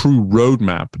a true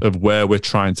roadmap of where we're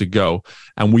trying to go.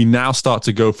 And we now start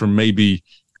to go from maybe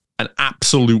an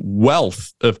absolute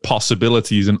wealth of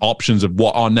possibilities and options of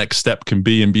what our next step can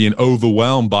be, and being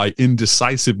overwhelmed by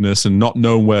indecisiveness and not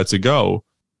knowing where to go,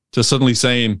 to suddenly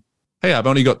saying, hey, I've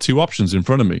only got 2 options in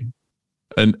front of me.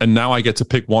 And now I get to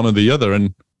pick one or the other.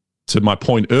 And to my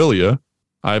point earlier,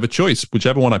 I have a choice.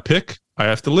 Whichever one I pick, I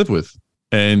have to live with.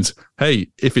 And hey,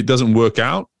 if it doesn't work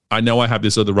out, I know I have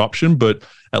this other option, but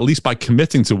at least by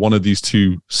committing to one of these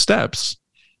 2 steps,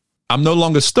 I'm no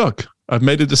longer stuck. I've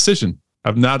made a decision.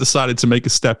 I've now decided to make a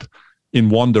step in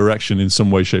one direction in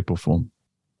some way, shape, or form.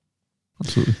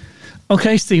 Absolutely.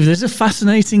 Okay, Steve, there's a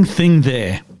fascinating thing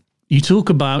there. You talk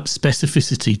about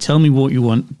specificity. Tell me what you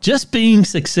want. Just being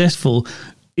successful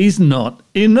is not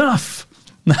enough.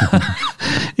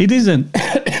 It isn't.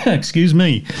 Excuse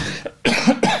me.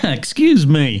 Excuse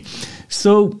me.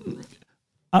 So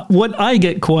what I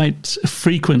get quite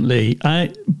frequently,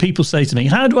 people say to me,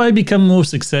 how do I become more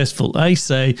successful? I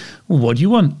say, well, what do you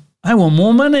want? I want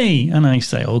more money. And I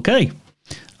say, okay,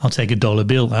 I'll take a $1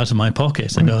 bill out of my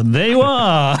pocket. I go, there you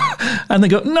are. And they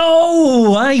go,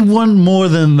 no, I want more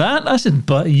than that. I said,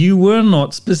 but you were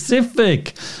not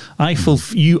specific.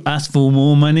 You asked for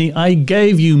more money. I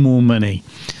gave you more money.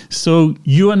 So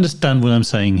you understand what I'm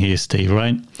saying here, Steve,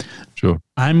 right? Sure.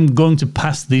 I'm going to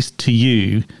pass this to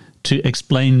you to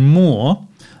explain more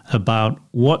about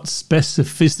what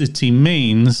specificity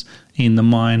means in the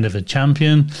mind of a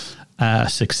champion, a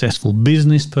successful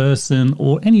business person,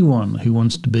 or anyone who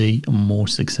wants to be more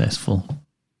successful.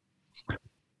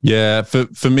 Yeah,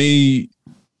 for me,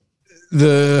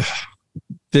 there's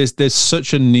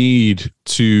such a need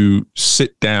to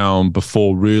sit down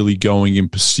before really going in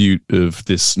pursuit of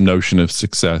this notion of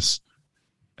success,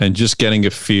 and just getting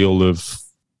a feel of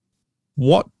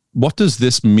what does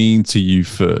this mean to you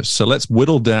first. So let's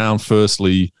whittle down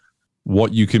firstly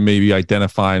what you can maybe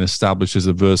identify and establish as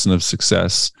a version of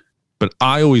success. But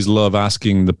I always love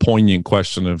asking the poignant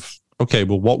question of, okay,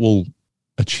 well, what will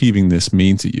achieving this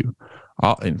mean to you?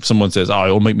 And someone says, oh,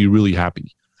 it'll make me really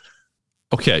happy.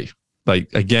 Okay. Like,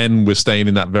 again, we're staying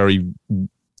in that very,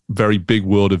 very big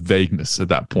world of vagueness at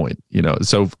that point,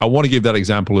 So I want to give that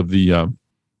example of the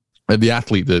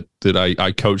athlete that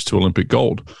I coached to Olympic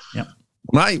gold. Yeah.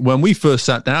 When we first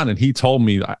sat down and he told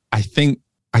me, I think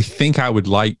I would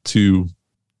like to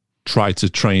try to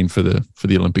train for the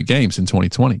Olympic Games in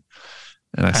 2020.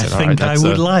 And I said, I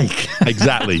would like.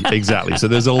 Exactly. So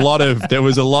there was a lot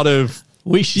of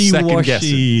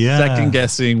wishy-washy, second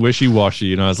guessing,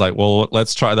 wishy-washy. I was like, well,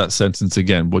 let's try that sentence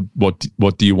again.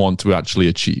 What do you want to actually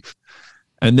achieve?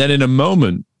 And then in a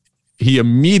moment, he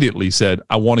immediately said,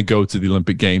 I want to go to the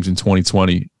Olympic Games in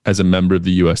 2020 as a member of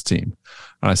the US team.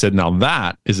 And I said, now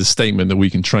that is a statement that we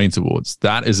can train towards.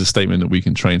 That is a statement that we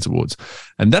can train towards.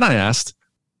 And then I asked,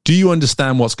 do you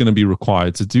understand what's going to be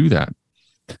required to do that?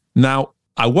 Now,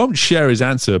 I won't share his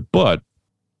answer, but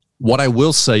what I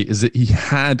will say is that he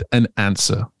had an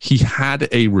answer. He had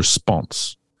a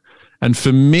response. And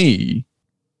for me,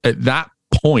 at that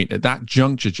point, at that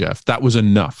juncture, Jeff, that was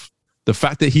enough. The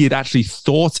fact that he had actually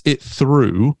thought it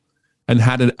through and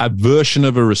had a version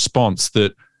of a response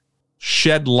that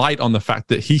shed light on the fact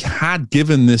that he had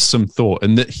given this some thought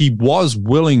and that he was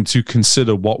willing to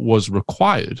consider what was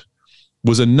required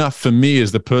was enough for me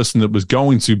as the person that was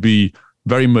going to be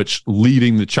very much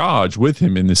leading the charge with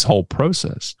him in this whole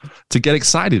process, to get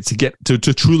excited,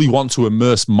 to truly want to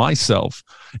immerse myself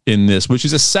in this, which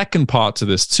is a second part to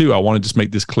this too. I want to just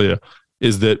make this clear.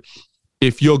 is that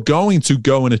if you're going to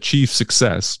go and achieve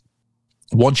success,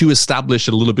 once you establish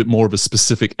a little bit more of a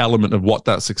specific element of what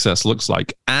that success looks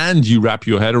like, and you wrap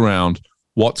your head around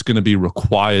what's going to be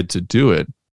required to do it,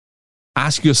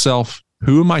 ask yourself,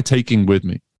 who am I taking with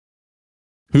me?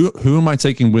 Who am I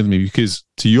taking with me? Because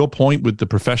to your point with the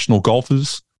professional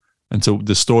golfers and to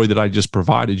the story that I just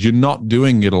provided, you're not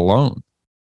doing it alone.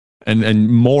 And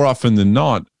more often than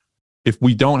not, if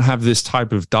we don't have this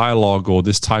type of dialogue or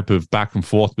this type of back and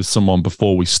forth with someone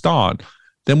before we start,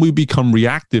 then we become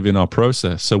reactive in our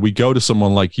process. So we go to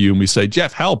someone like you and we say,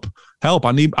 Jeff, help, I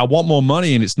want more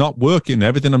money and it's not working.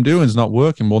 Everything I'm doing is not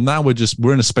working. Well, now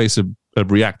we're in a space of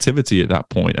reactivity at that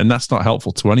point, and that's not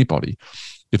helpful to anybody.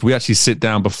 If we actually sit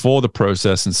down before the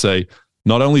process and say,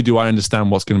 not only do I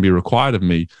understand what's going to be required of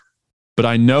me, but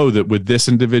I know that with this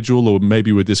individual or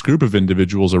maybe with this group of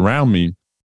individuals around me,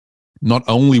 not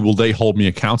only will they hold me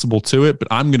accountable to it, but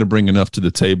I'm going to bring enough to the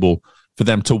table for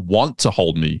them to want to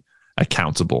hold me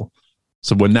accountable.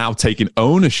 So we're now taking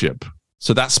ownership.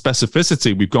 So that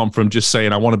specificity, we've gone from just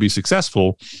saying, I want to be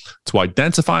successful, to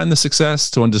identifying the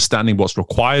success, to understanding what's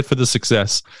required for the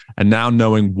success, and now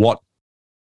knowing what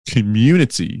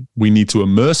community we need to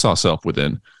immerse ourselves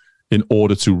within in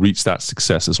order to reach that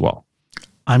success as well.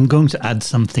 I'm going to add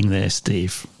something there,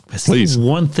 Steve. Please.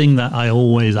 One thing that I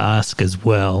always ask as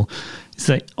well is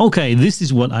say, okay, this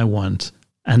is what I want.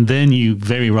 And then you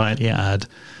very rightly add,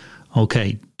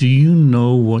 okay, do you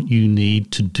know what you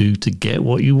need to do to get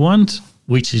what you want?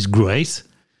 Which is great.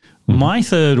 Mm. My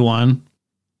third one,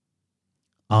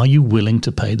 are you willing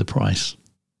to pay the price?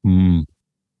 Mm.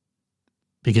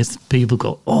 Because people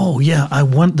go, oh, yeah, I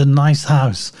want the nice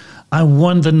house. I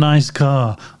want the nice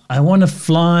car. I want to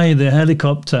fly the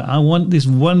helicopter. I want this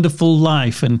wonderful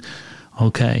life. And,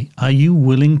 okay, are you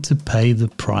willing to pay the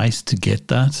price to get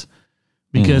that?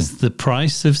 Because the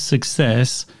price of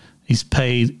success is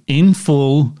paid in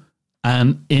full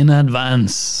and in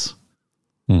advance.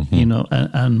 Mm-hmm. You know,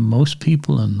 and most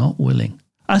people are not willing.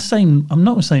 I'm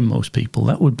not saying most people.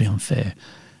 That would be unfair.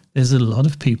 There's a lot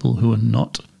of people who are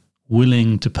not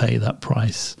willing to pay that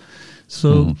price.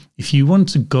 So if you want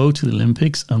to go to the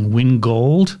Olympics and win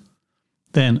gold,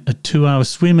 then a 2-hour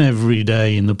swim every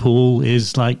day in the pool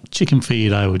is like chicken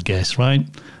feed, I would guess, right?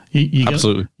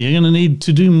 Absolutely. You're going to need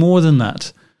to do more than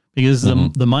that, because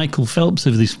the Michael Phelps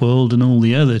of this world and all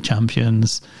the other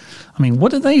champions, I mean,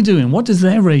 what are they doing? What does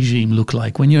their regime look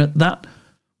like when you're at that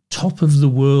top of the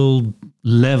world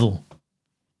level?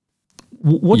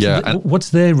 What's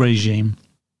their regime?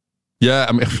 Yeah,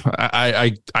 I mean,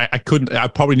 I couldn't. I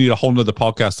probably need a whole nother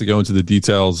podcast to go into the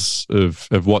details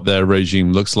of what their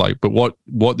regime looks like. But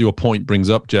what your point brings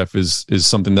up, Jeff, is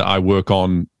something that I work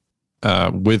on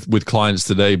with clients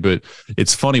today. But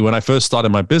it's funny, when I first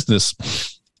started my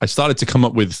business, I started to come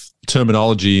up with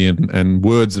terminology and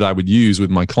words that I would use with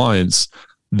my clients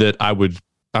that I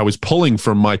was pulling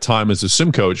from my time as a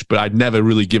sim coach, but I'd never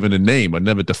really given a name. I'd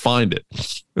never defined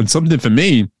it. And something for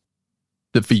me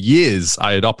that for years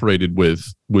I had operated with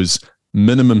was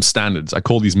minimum standards. I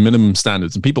call these minimum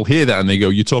standards. And people hear that and they go,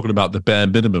 you're talking about the bare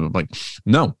minimum. I'm like,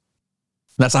 no,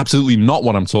 that's absolutely not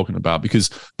what I'm talking about, because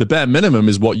the bare minimum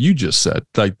is what you just said,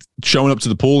 like showing up to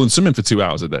the pool and swimming for 2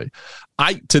 hours a day.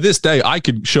 To this day, I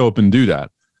could show up and do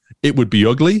that. It would be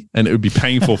ugly and it would be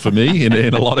painful for me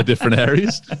in a lot of different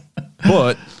areas,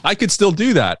 but I could still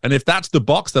do that. And if that's the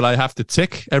box that I have to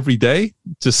tick every day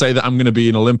to say that I'm going to be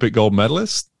an Olympic gold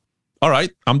medalist, all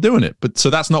right, I'm doing it. But so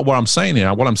that's not what I'm saying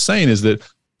here. What I'm saying is that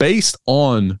based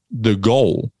on the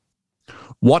goal,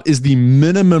 what is the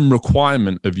minimum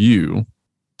requirement of you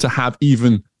to have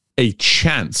even a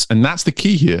chance? And that's the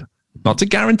key here, not to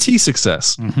guarantee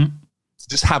success,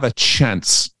 just have a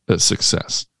chance at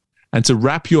success. And to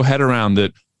wrap your head around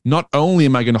that, not only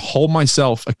am I going to hold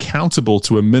myself accountable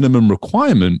to a minimum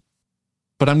requirement,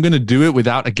 but I'm going to do it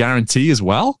without a guarantee as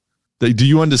well. Do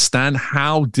you understand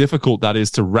how difficult that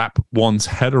is to wrap one's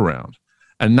head around?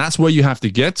 And that's where you have to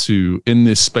get to in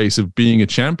this space of being a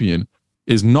champion,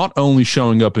 is not only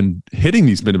showing up and hitting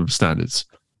these minimum standards,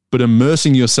 but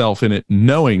immersing yourself in it,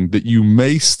 knowing that you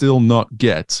may still not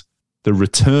get the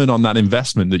return on that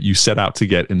investment that you set out to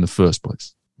get in the first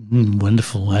place.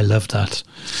 Wonderful. I love that.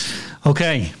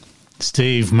 Okay,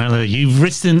 Steve Mellor, you've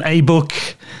written a book.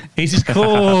 It is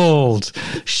called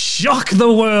Shock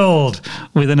the World,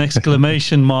 with an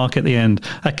exclamation mark at the end.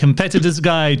 A competitor's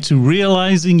guide to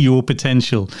realizing your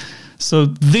potential. So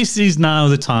this is now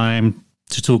the time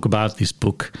to talk about this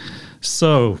book.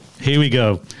 So here we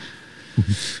go.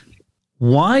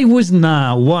 Why is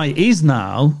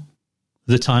now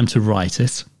the time to write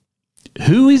it?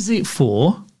 Who is it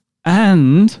for?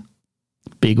 And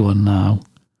big one now,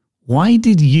 Why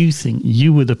did you think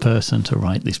you were the person to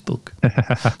write this book?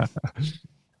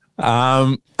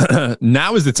 Now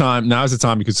is the time.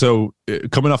 Because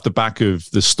coming off the back of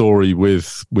the story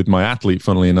with my athlete,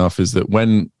 funnily enough, is that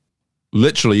when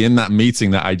literally in that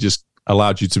meeting that I just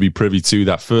allowed you to be privy to,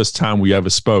 that first time we ever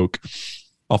spoke,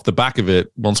 off the back of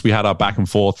it, once we had our back and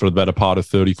forth for the better part of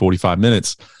 30, 45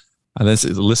 minutes, and then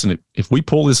said, listen, if we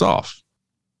pull this off,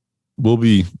 we'll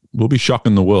be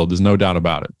shocking the world. There's no doubt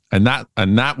about it. And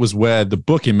that was where the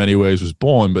book in many ways was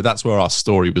born, but that's where our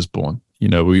story was born. You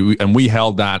know, we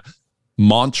held that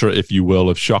mantra, if you will,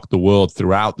 of shock the world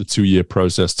throughout the 2-year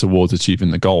process towards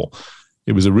achieving the goal.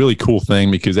 It was a really cool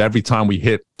thing because every time we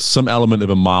hit some element of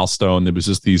a milestone, there was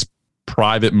just these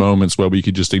private moments where we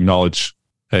could just acknowledge,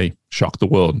 hey, shock the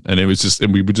world. And it was just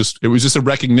a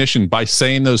recognition by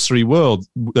saying those three words,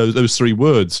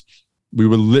 we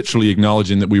were literally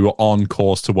acknowledging that we were on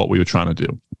course to what we were trying to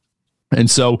do. And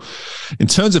so in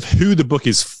terms of who the book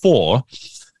is for,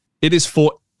 it is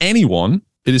for anyone.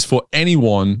 It is for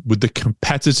anyone with the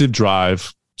competitive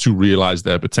drive to realize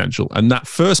their potential. And that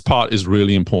first part is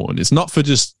really important. It's not for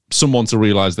just someone to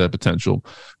realize their potential,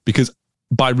 because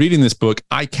by reading this book,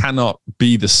 I cannot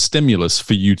be the stimulus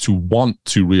for you to want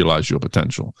to realize your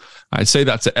potential. I say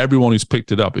that to everyone who's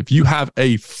picked it up. If you have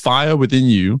a fire within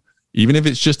you, even if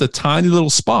it's just a tiny little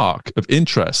spark of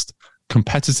interest,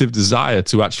 competitive desire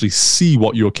to actually see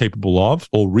what you're capable of,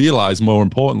 or realize, more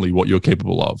importantly, what you're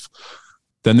capable of,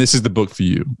 then this is the book for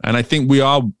you. And I think we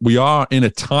are in a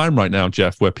time right now,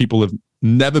 Jeff, where people have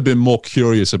never been more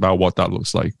curious about what that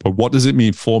looks like. But what does it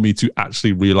mean for me to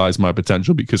actually realize my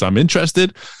potential? Because I'm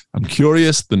interested, I'm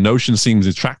curious, the notion seems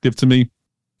attractive to me,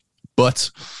 but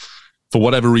for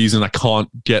whatever reason, I can't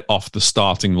get off the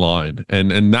starting line.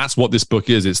 And that's what this book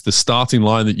is. It's the starting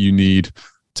line that you need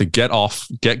to get off,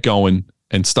 get going,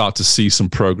 and start to see some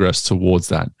progress towards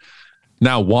that.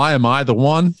 Now, why am I the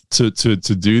one to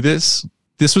do this?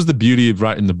 This was the beauty of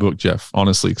writing the book, Jeff,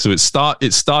 honestly. So it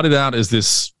started out as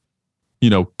this,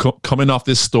 coming off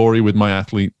this story with my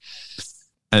athlete.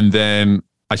 And then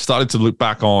I started to look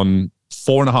back on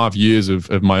 4.5 years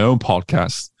of my own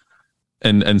podcast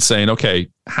and saying, okay,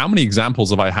 how many examples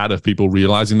have I had of people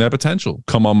realizing their potential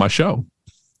come on my show?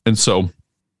 And so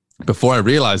before I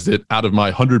realized it, out of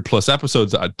my 100+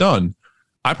 episodes that I'd done,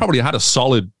 I probably had a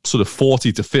solid sort of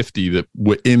 40 to 50 that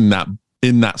were in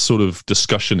that sort of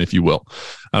discussion, if you will.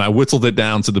 And I whittled it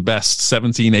down to the best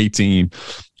 17, 18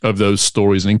 of those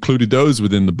stories and included those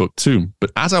within the book too.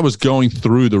 But as I was going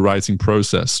through the writing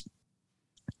process,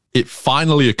 it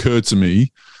finally occurred to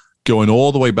me, going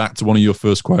all the way back to one of your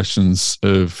first questions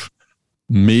of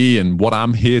me and what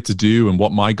I'm here to do and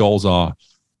what my goals are.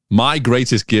 My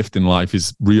greatest gift in life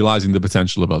is realizing the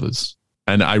potential of others.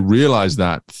 And I realized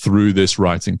that through this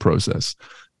writing process.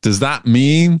 Does that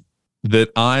mean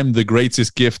that I'm the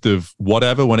greatest gift of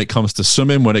whatever when it comes to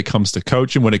swimming, when it comes to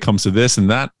coaching, when it comes to this and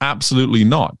that? Absolutely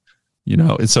not.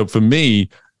 And so for me,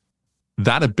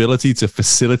 that ability to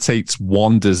facilitate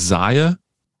one desire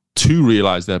to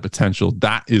realize their potential,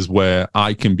 that is where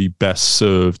I can be best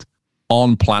served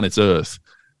on planet Earth.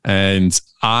 And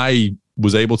I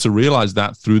was able to realize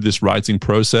that through this writing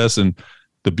process. And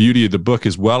the beauty of the book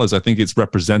as well is I think it's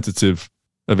representative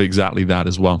of exactly that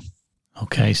as well.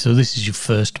 Okay, so this is your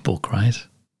first book, right?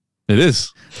 It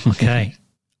is. Okay.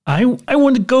 I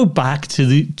want to go back to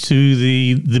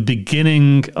the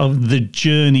beginning of the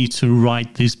journey to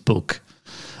write this book.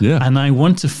 Yeah. And I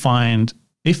want to find,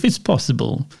 if it's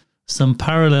possible, some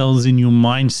parallels in your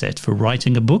mindset for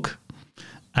writing a book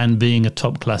and being a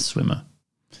top-class swimmer.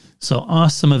 So are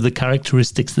some of the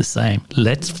characteristics the same?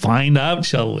 Let's find out,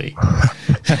 shall we?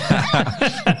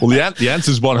 Well, the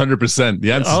answer is 100%.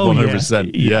 The answer is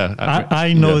 100%. Yeah.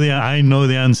 I know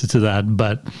the answer to that,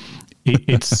 but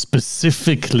it's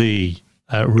specifically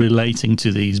relating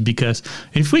to these, because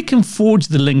if we can forge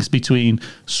the links between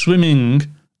swimming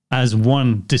as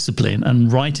one discipline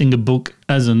and writing a book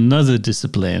as another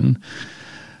discipline,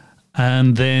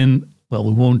 and then, well,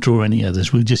 we won't draw any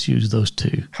others. We'll just use those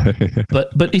two.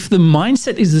 But if the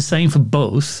mindset is the same for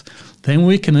both, then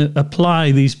we can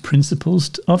apply these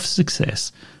principles of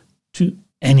success to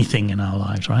anything in our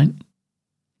lives, right?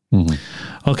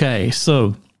 Mm-hmm. Okay,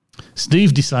 so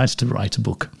Steve decides to write a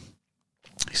book.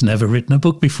 He's never written a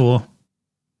book before.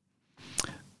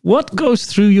 What goes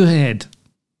through your head?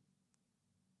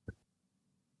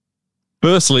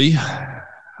 Firstly,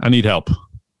 I need help.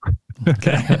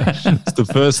 Okay. It's the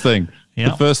first thing.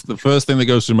 Yep. The first thing that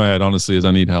goes through my head, honestly, is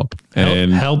I need help.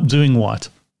 And help doing what?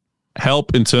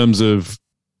 Help in terms of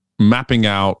mapping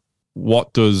out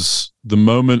what does the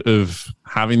moment of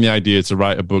having the idea to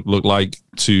write a book look like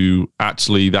to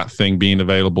actually that thing being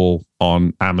available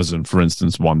on Amazon, for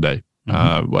instance, one day?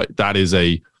 That is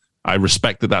I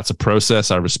respect that that's a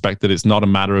process. I respect that it's not a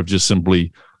matter of just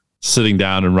simply sitting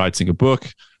down and writing a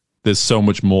book. There's so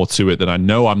much more to it that I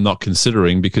know I'm not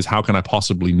considering, because how can I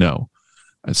possibly know?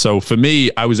 And so for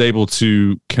me, I was able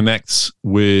to connect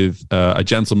with a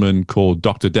gentleman called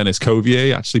Dr. Dennis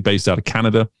Covier, actually based out of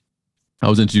Canada. I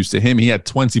was introduced to him. He had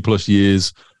 20 plus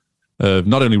years of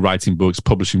not only writing books,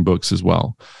 publishing books as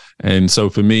well. And so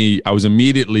for me, I was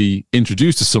immediately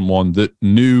introduced to someone that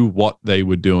knew what they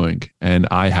were doing. And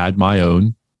I had my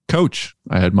own coach.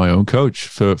 I had my own coach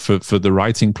for the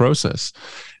writing process.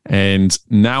 And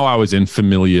now I was in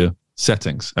familiar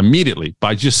settings immediately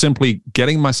by just simply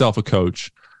getting myself a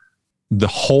coach. The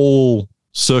whole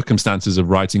circumstances of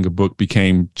writing a book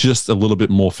became just a little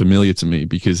bit more familiar to me,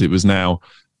 because it was now,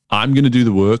 I'm going to do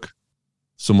the work.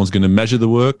 Someone's going to measure the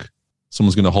work.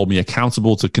 Someone's going to hold me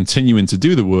accountable to continuing to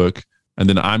do the work. And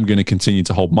then I'm going to continue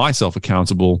to hold myself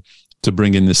accountable to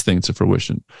bring in this thing to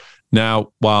fruition.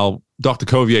 Now, while Dr.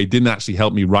 Covier didn't actually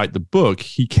help me write the book,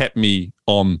 he kept me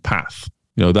on path.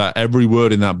 You know, that every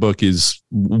word in that book is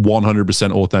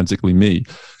 100% authentically me.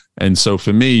 And so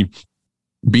for me,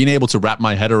 being able to wrap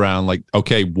my head around like,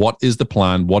 okay, what is the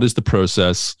plan? What is the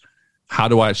process? How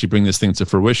do I actually bring this thing to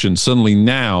fruition? Suddenly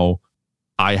now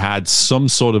I had some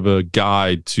sort of a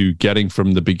guide to getting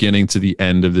from the beginning to the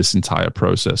end of this entire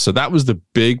process. So that was the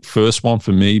big first one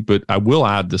for me. But I will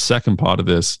add the second part of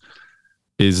this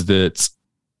is that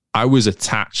I was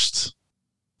attached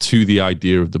to the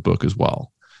idea of the book as well.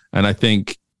 And I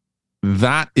think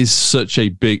that is such a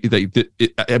big,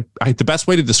 the best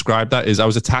way to describe that is I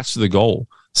was attached to the goal.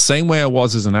 Same way I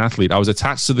was as an athlete. I was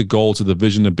attached to the goal, to the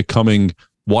vision of becoming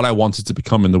what I wanted to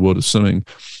become in the world of swimming.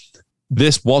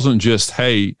 This wasn't just,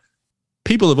 hey,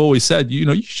 people have always said, you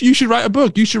know, you should write a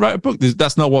book. You should write a book.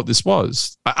 That's not what this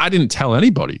was. I didn't tell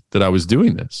anybody that I was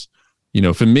doing this. You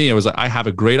know, for me, I was like, I have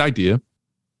a great idea.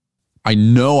 I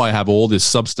know I have all this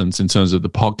substance in terms of the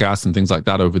podcast and things like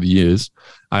that over the years.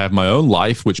 I have my own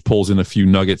life, which pulls in a few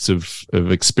nuggets of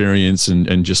experience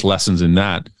and just lessons in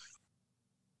that.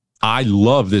 I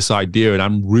love this idea, and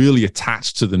I'm really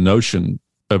attached to the notion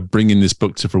of bringing this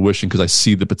book to fruition because I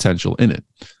see the potential in it.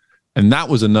 And that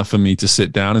was enough for me to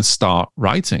sit down and start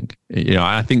writing. You know,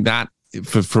 I think that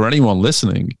for anyone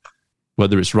listening,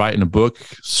 whether it's writing a book,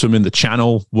 swimming the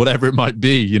channel, whatever it might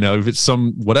be, you know, if it's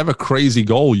whatever crazy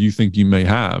goal you think you may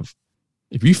have,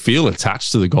 if you feel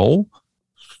attached to the goal,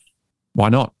 why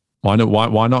not? Why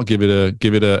not give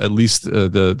it at least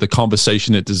the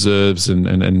conversation it deserves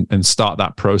and start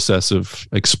that process of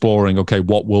exploring, okay,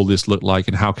 what will this look like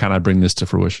and how can I bring this to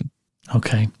fruition?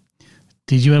 Okay.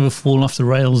 Did you ever fall off the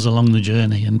rails along the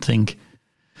journey and think,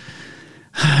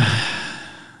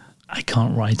 I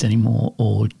can't write anymore,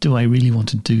 or do I really want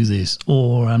to do this,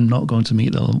 or I'm not going to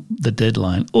meet the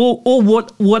deadline, or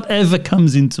whatever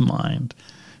comes into mind?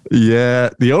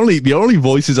 Yeah, the only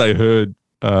voices I heard,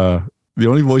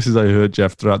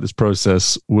 Jeff, throughout this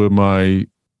process were my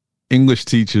English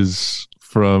teachers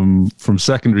from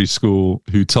secondary school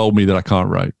who told me that I can't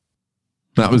write.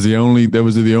 That was the only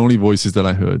voices that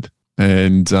I heard,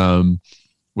 and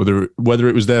whether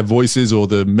it was their voices or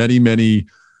the many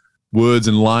words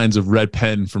and lines of red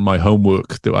pen from my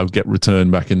homework that I would get returned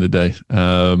back in the day.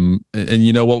 And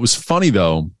you know what was funny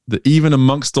though, that even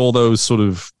amongst all those sort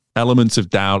of elements of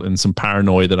doubt and some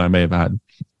paranoia that I may have had,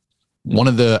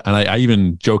 and I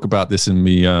even joke about this in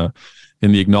the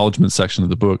acknowledgement section of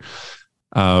the book.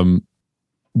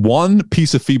 One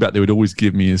piece of feedback they would always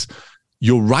give me is,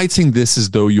 you're writing this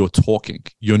as though you're talking.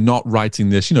 You're not writing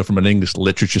this, you know, from an English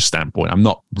literature standpoint. I'm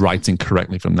not writing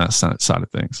correctly from that side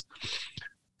of things.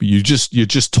 You're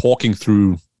just talking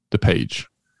through the page.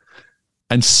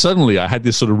 And suddenly I had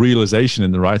this sort of realization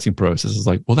in the writing process. It's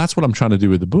like, well, that's what I'm trying to do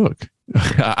with the book.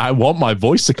 I want my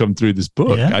voice to come through this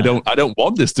book. Yeah. I don't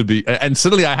want this to be. And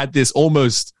suddenly I had this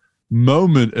almost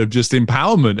moment of just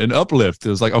empowerment and uplift. It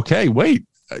was like, okay, wait,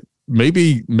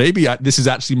 maybe this is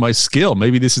actually my skill.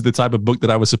 Maybe this is the type of book that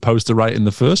I was supposed to write in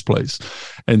the first place.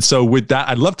 And so with that,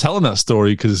 I love telling that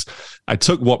story because I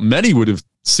took what many would have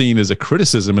seen as a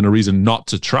criticism and a reason not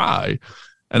to try,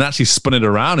 and actually spun it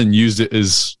around and used it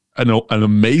as an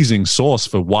amazing source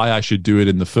for why I should do it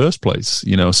in the first place.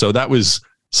 You know, so that was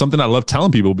something I love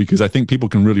telling people because I think people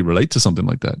can really relate to something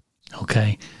like that.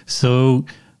 Okay. So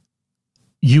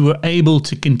you were able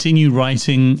to continue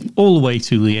writing all the way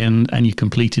to the end and you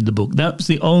completed the book. That was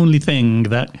the only thing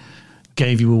that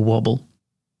gave you a wobble.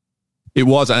 It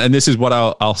was. And this is what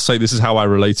I'll say. This is how I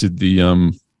related this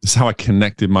is how I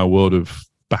connected my world of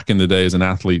back in the day as an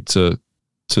athlete to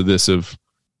this of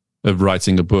of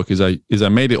writing a book is I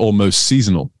made it almost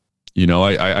seasonal. You know,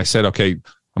 I said, okay,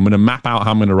 I'm going to map out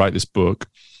how I'm going to write this book,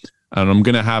 and I'm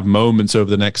going to have moments over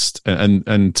the next,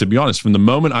 and to be honest, from the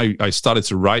moment I started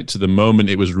to write to the moment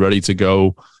it was ready to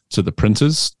go to the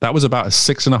printers, that was about a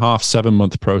 6.5, 7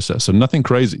 month process. So nothing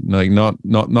crazy, like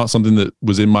not something that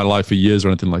was in my life for years or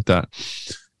anything like that.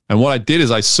 And what I did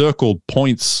is I circled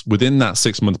points within that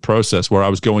 6 month process where I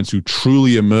was going to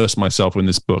truly immerse myself in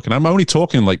this book. And I'm only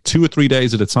talking like 2 or 3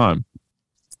 days at a time,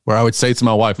 where I would say to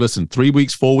my wife, listen, 3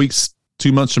 weeks, 4 weeks,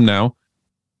 2 months from now,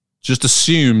 just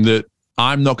assume that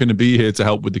I'm not going to be here to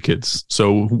help with the kids.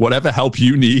 So whatever help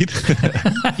you need,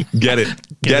 get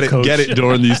it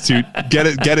during these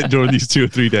 2 or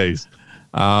 3 days.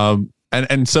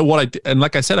 And so what I did, and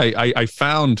like I said, I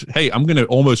found, hey, I'm going to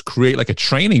almost create like a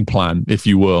training plan, if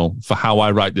you will, for how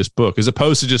I write this book, as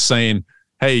opposed to just saying,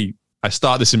 hey, I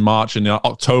start this in March and in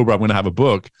October I'm going to have a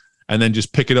book, and then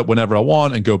just pick it up whenever I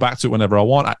want and go back to it whenever I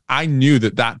want. I knew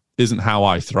that isn't how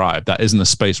I thrive. That isn't a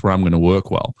space where I'm going to work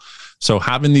well. So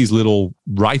having these little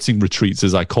writing retreats,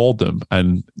 as I called them,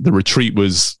 and the retreat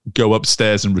was go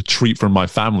upstairs and retreat from my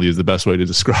family is the best way to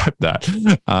describe that.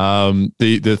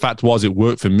 The fact was it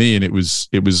worked for me, and it was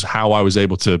how I was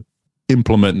able to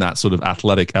implement that sort of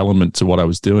athletic element to what I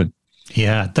was doing.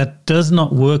 Yeah, that does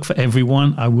not work for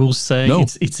everyone. I will say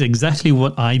it's exactly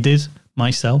what I did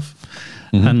myself.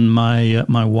 Mm-hmm. And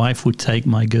my wife would take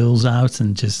my girls out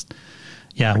and just,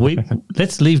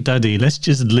 let's leave Daddy. Let's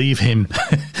just leave him.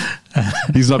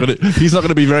 He's not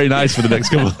gonna be very nice for the next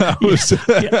couple of hours.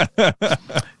 Yeah.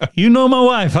 You know my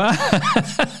wife, huh?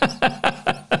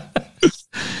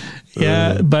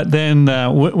 Yeah, but then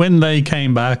when they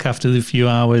came back after the few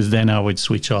hours, then I would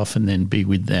switch off and then be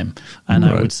with them. And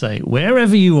I would say,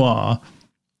 wherever you are,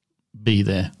 be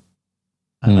there.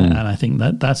 And I think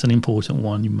that's an important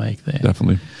one you make there.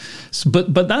 Definitely. So,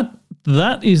 but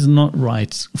that is not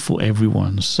right for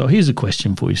everyone. So here's a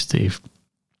question for you, Steve.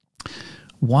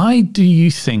 Why do you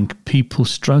think people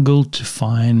struggle to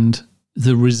find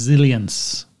the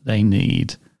resilience they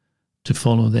need to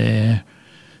follow their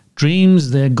dreams,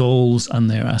 their goals,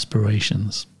 and their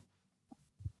aspirations?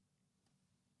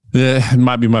 Yeah, it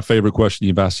might be my favorite question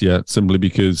you've asked yet, simply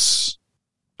because,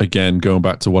 again, going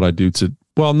back to what I do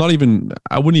I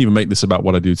wouldn't even make this about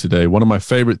what I do today. One of my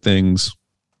favorite things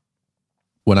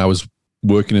when I was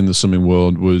working in the swimming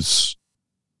world was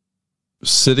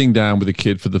sitting down with a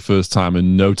kid for the first time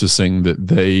and noticing that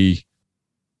they,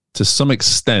 to some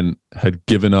extent, had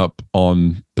given up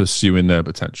on pursuing their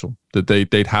potential. That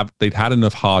they'd had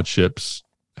enough hardships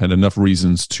and enough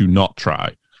reasons to not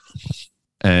try.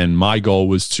 And my goal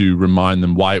was to remind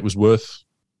them why it was worth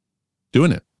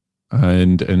doing it.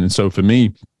 And so for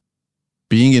me,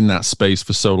 being in that space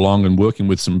for so long and working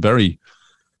with some very,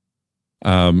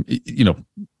 working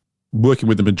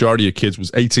with the majority of kids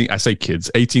was 18 to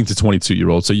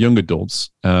 22-year-olds, so young adults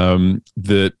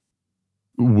that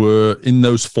were in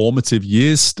those formative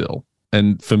years still.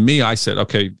 And for me, I said,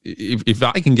 okay, if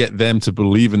I can get them to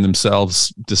believe in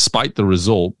themselves despite the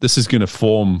result, this is going to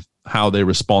form how they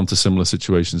respond to similar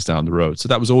situations down the road. So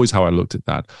that was always how I looked at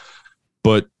that.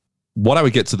 But what I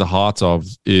would get to the heart of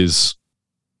is,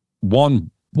 one,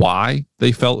 why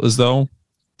they felt as though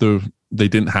they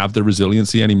didn't have the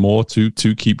resiliency anymore to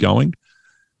keep going.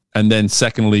 And then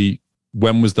secondly,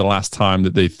 when was the last time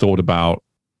that they thought about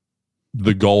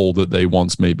the goal that they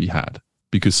once maybe had?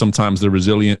 Because sometimes the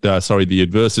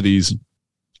adversities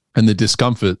and the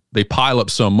discomfort, they pile up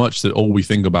so much that all we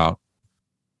think about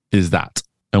is that.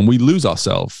 And we lose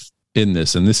ourselves in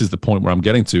this. And this is the point where I'm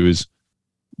getting to, is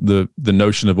the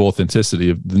notion of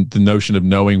authenticity, of the notion of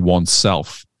knowing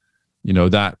oneself. You know,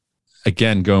 that,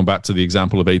 again, going back to the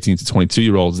example of 18 to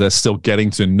 22-year-olds, they're still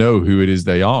getting to know who it is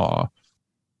they are.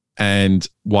 And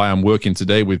why I'm working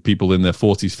today with people in their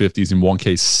 40s, 50s, in one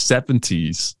case,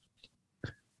 70s,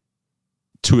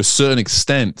 to a certain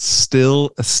extent,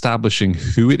 still establishing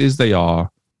who it is they are,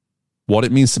 what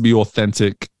it means to be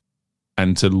authentic,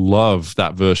 and to love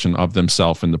that version of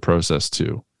themselves in the process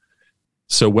too.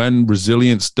 So when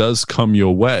resilience does come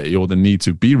your way, or the need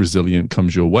to be resilient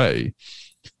comes your way,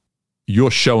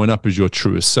 you're showing up as your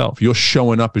truest self. You're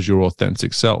showing up as your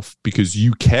authentic self because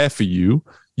you care for you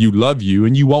love you,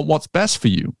 and you want what's best for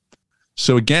you.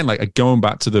 So again, like going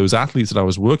back to those athletes that I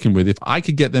was working with, if I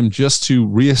could get them just to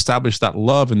reestablish that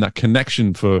love and that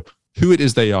connection for who it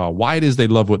is they are, why it is they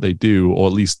love what they do, or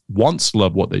at least once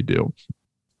love what they do,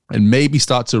 and maybe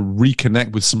start to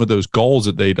reconnect with some of those goals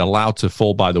that they'd allowed to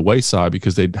fall by the wayside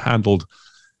because they'd handled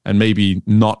and maybe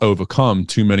not overcome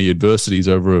too many adversities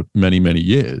over many, many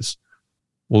years.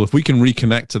 Well, if we can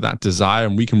reconnect to that desire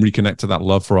and we can reconnect to that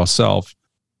love for ourselves,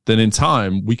 then in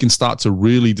time we can start to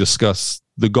really discuss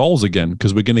the goals again,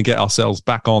 because we're going to get ourselves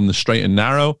back on the straight and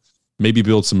narrow, maybe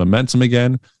build some momentum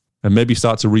again, and maybe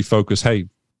start to refocus. Hey,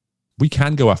 we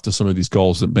can go after some of these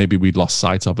goals that maybe we'd lost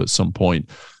sight of at some point.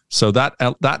 So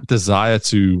that desire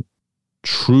to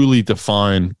truly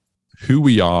define who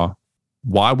we are,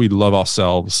 why we love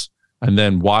ourselves, and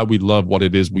then why we love what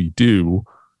it is we do,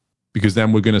 because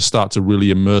then we're going to start to really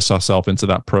immerse ourselves into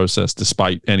that process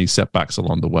despite any setbacks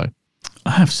along the way.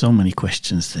 I have so many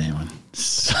questions there, man.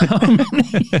 So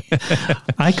many.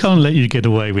 I can't let you get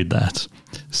away with that.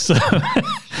 So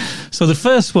the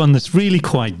first one that's really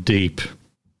quite deep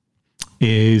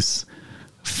is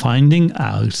finding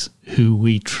out who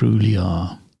we truly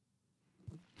are.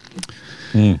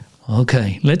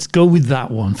 Okay, let's go with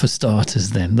that one for starters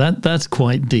then. That's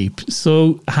quite deep.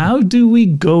 So how do we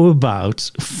go about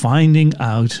finding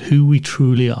out who we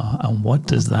truly are, and what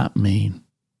does that mean?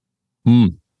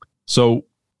 So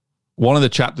one of the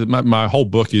chapters, my whole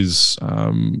book is,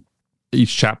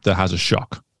 each chapter has a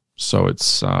shock. So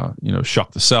it's,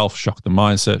 shock the self, shock the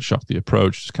mindset, shock the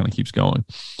approach, just kind of keeps going.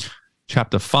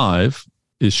 Chapter 5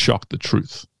 is shock the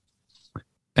truth.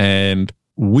 And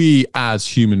we as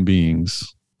human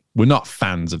beings, we're not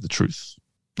fans of the truth.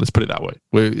 Let's put it that way.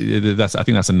 I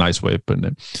think that's a nice way of putting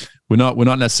it. We're not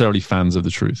necessarily fans of the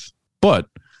truth, but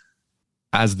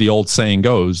as the old saying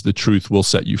goes, the truth will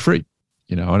set you free.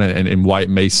 And while it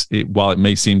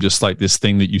may seem just like this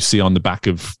thing that you see on the back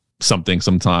of something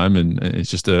sometime, and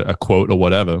it's just a quote or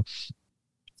whatever,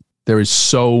 there is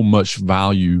so much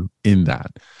value in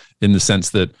that, in the sense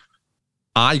that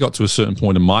I got to a certain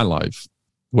point in my life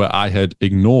where I had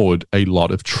ignored a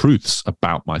lot of truths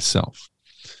about myself.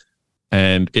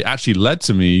 And it actually led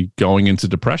to me going into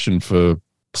depression for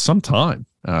some time.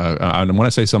 And when I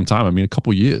say some time, I mean a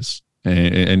couple years,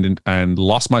 and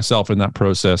lost myself in that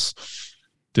process,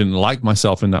 didn't like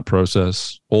myself in that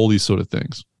process, all these sort of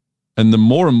things. And the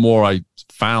more and more I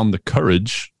found the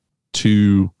courage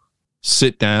to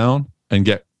sit down and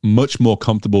get much more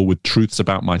comfortable with truths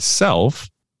about myself,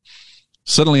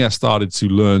 suddenly I started to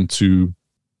learn to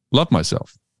love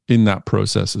myself in that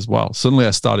process as well. Suddenly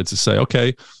I started to say,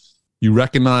 okay, you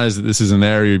recognize that this is an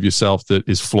area of yourself that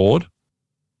is flawed.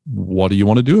 What do you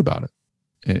want to do about it?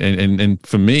 And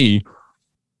for me,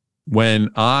 when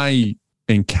I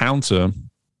encounter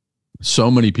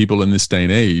so many people in this day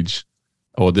and age,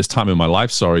 or this time in my life,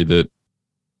 that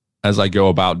as I go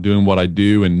about doing what I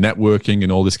do and networking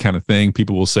and all this kind of thing,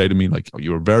 people will say to me like, oh,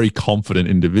 you're a very confident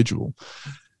individual.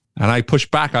 And I push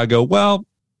back. I go, well,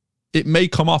 it may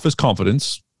come off as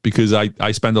confidence because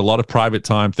I spend a lot of private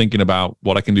time thinking about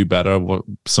what I can do better, what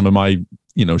some of my,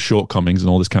 shortcomings and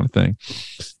all this kind of thing.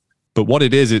 But what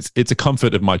it is, it's a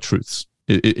comfort of my truths.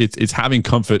 It's having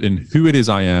comfort in who it is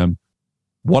I am,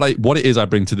 what it is I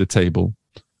bring to the table,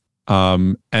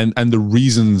 and the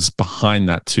reasons behind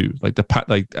that too.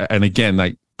 And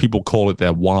again, people call it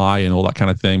their why and all that kind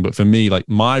of thing. But for me,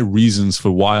 my reasons for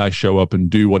why I show up and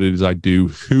do what it is I do,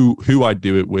 who I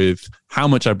do it with, how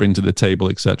much I bring to the table,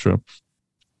 etc.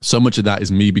 So much of that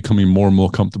is me becoming more and more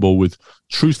comfortable with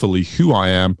truthfully who I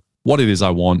am, what it is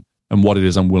I want, and what it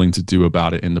is I'm willing to do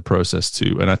about it in the process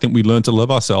too. And I think we learn to love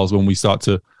ourselves when we start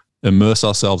to immerse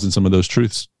ourselves in some of those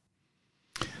truths.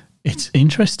 It's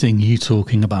interesting you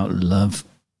talking about love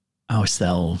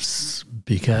ourselves,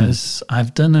 because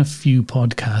I've done a few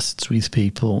podcasts with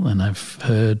people and I've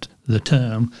heard the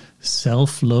term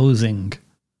self-loathing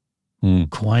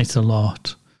quite a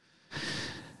lot.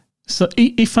 So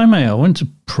if I may, I want to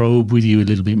probe with you a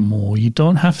little bit more. You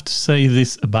don't have to say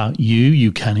this about you.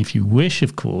 You can if you wish,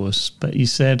 of course. But you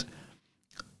said,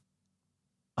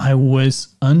 I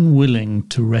was unwilling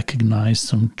to recognize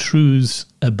some truths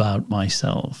about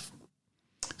myself.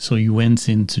 So you went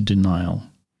into denial.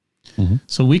 Mm-hmm.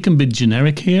 So we can be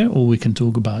generic here or we can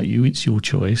talk about you. It's your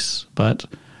choice. But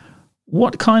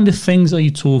what kind of things are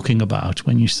you talking about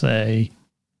when you say,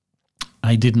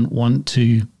 I didn't want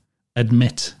to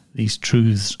admit these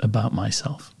truths about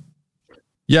myself?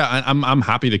 Yeah, I'm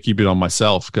happy to keep it on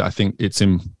myself, because I think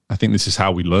this is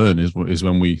how we learn is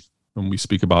when we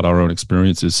speak about our own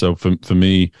experiences. So for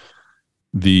me,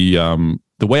 the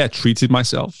way I treated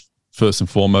myself first and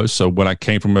foremost. So when I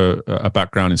came from a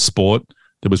background in sport,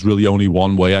 there was really only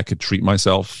one way I could treat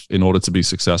myself in order to be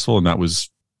successful, and that was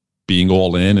being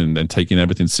all in and taking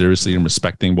everything seriously and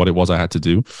respecting what it was I had to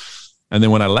do. And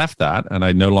then when I left that and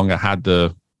I no longer had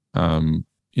the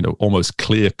almost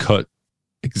clear-cut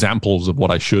examples of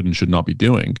what I should and should not be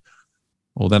doing,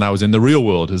 well, then I was in the real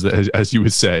world, as you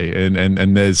would say,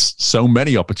 and there's so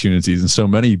many opportunities and so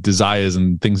many desires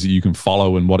and things that you can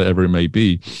follow and whatever it may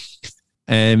be.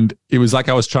 And it was like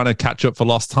I was trying to catch up for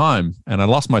lost time, and I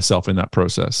lost myself in that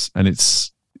process. And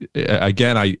it's,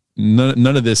 again,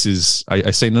 none of this is,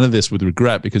 I say none of this with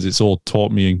regret, because it's all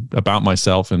taught me about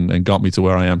myself and got me to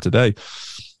where I am today.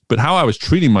 But how I was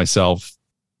treating myself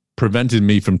prevented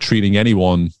me from treating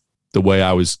anyone the way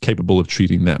I was capable of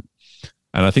treating them.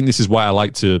 And I think this is why I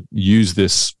like to use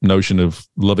this notion of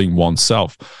loving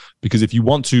oneself, because if you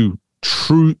want to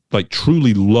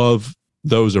truly love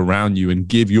those around you and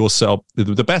give yourself,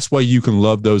 the best way you can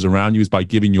love those around you is by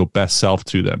giving your best self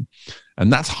to them.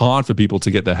 And that's hard for people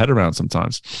to get their head around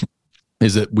sometimes,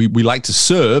 is that we like to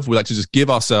serve, we like to just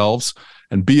give ourselves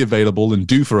and be available and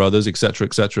do for others, et cetera,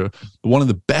 et cetera. But one of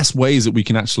the best ways that we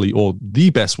can actually, or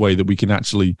the best way that we can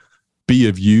actually be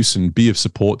of use and be of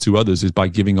support to others, is by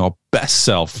giving our best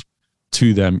self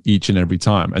to them each and every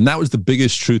time. And that was the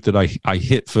biggest truth that I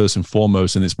hit first and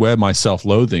foremost. And it's where my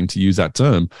self-loathing, to use that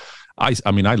term,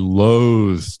 I mean, I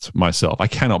loathed myself. I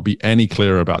cannot be any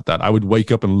clearer about that. I would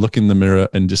wake up and look in the mirror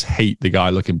and just hate the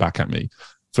guy looking back at me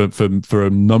for a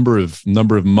number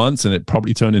of months, and it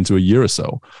probably turned into a year or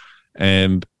so.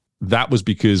 And that was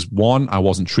because, one, I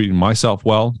wasn't treating myself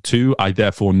well. Two, I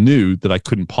therefore knew that I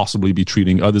couldn't possibly be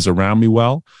treating others around me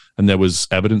well, and there was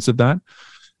evidence of that.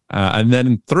 And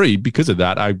then three, because of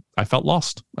that, I felt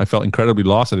lost. I felt incredibly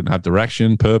lost. I didn't have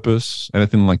direction, purpose,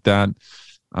 anything like that.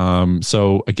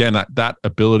 So again, that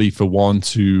ability for one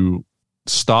to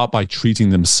start by treating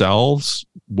themselves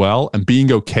well and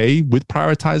being okay with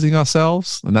prioritizing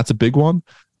ourselves, and that's a big one.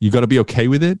 You got to be okay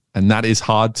with it, and that is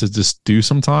hard to just do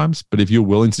sometimes. But if you're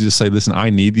willing to just say, listen,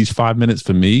 I need these 5 minutes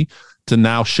for me to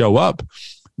now show up,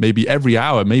 maybe every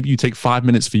hour, maybe you take 5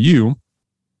 minutes for you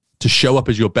to show up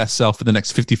as your best self for the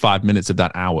next 55 minutes of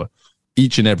that hour,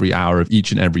 each and every hour of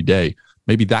each and every day.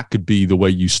 Maybe that could be the way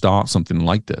you start something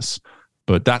like this.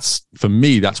 But that's, for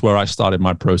me, that's where I started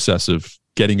my process of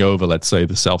getting over, let's say,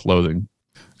 the self-loathing.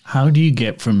 How do you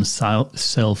get from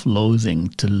self-loathing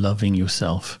to loving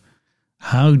yourself?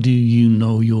 How do you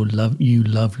know you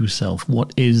love yourself?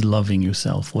 What is loving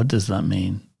yourself? What does that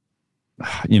mean?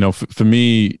 You know, for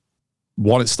me,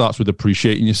 one, it starts with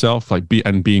appreciating yourself,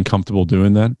 and being comfortable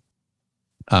doing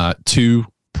that. Two,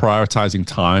 prioritizing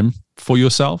time for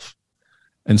yourself.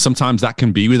 And sometimes that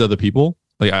can be with other people.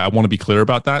 Like, I want to be clear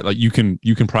about that. Like, you can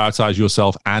prioritize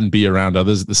yourself and be around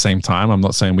others at the same time. I'm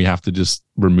not saying we have to just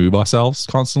remove ourselves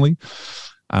constantly.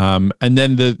 And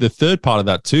then the third part of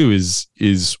that too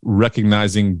is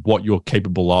recognizing what you're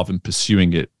capable of and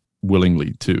pursuing it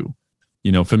willingly too.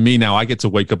 You know, for me now, I get to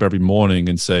wake up every morning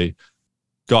and say,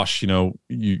 gosh, you know,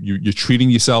 you're treating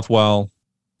yourself well,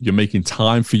 you're making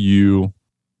time for you,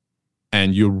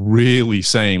 and you're really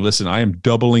saying, listen, I am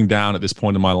doubling down at this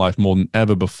point in my life more than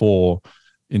ever before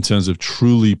in terms of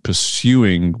truly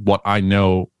pursuing what I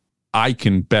know I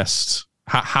can best,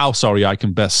 how I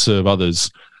can best serve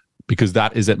others, because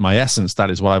that is at my essence. That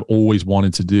is what I've always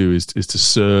wanted to do, is to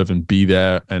serve and be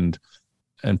there and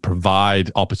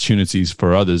provide opportunities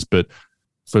for others. But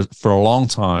for a long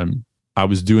time, I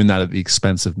was doing that at the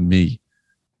expense of me.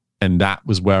 And that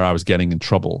was where I was getting in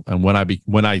trouble. And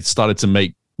when I started to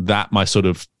make that my sort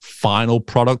of final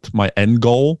product, my end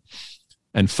goal,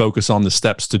 and focus on the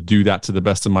steps to do that to the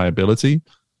best of my ability,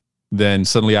 then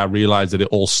suddenly I realized that it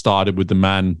all started with the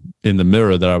man in the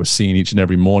mirror that I was seeing each and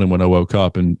every morning when I woke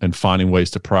up, and finding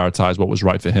ways to prioritize what was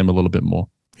right for him a little bit more.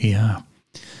 Yeah.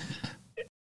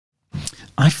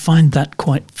 I find that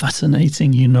quite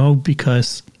fascinating, you know,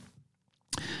 because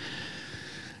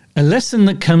a lesson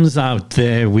that comes out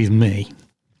there with me,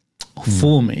 or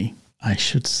for me, I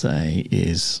should say,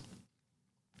 is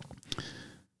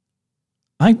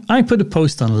I put a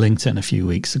post on LinkedIn a few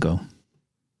weeks ago,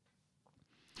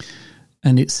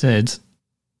 and it said,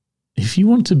 if you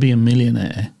want to be a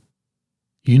millionaire,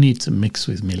 you need to mix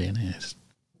with millionaires.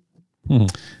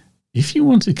 If you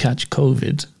want to catch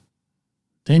COVID,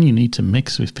 then you need to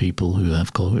mix with people who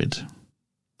have COVID.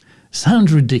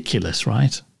 Sounds ridiculous,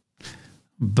 right?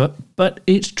 But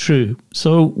it's true.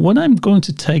 So what I'm going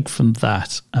to take from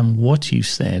that and what you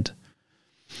said,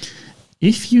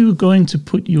 if you're going to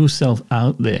put yourself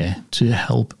out there to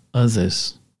help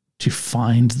others to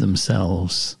find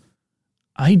themselves,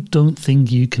 I don't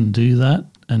think you can do that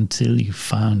until you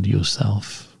found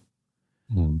yourself.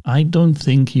 I don't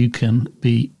think you can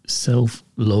be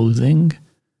self-loathing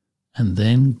and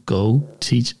then go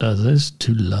teach others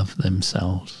to love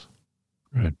themselves.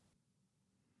 Right.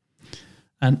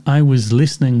 And I was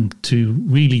listening to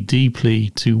really deeply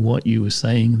to what you were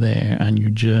saying there, and your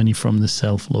journey from the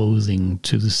self-loathing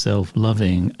to the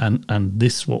self-loving, and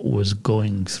this what was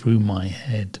going through my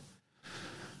head.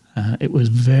 It was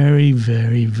very,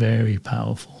 very, very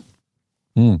powerful.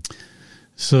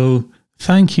 So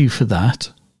Thank you for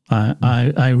that.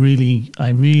 I really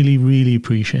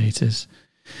appreciate it.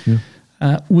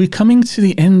 Yeah. We're coming to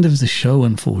the end of the show,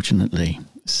 unfortunately.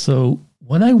 So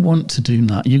what I want to do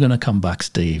now, you're going to come back,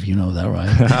 Steve. You know that,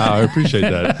 right? I appreciate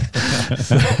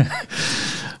that.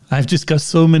 I've just got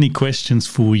so many questions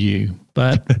for you.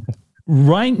 But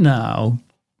right now,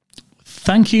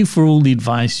 thank you for all the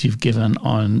advice you've given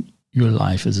on your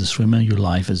life as a swimmer, your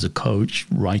life as a coach,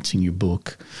 writing your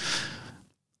book.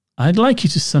 I'd like you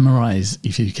to summarize,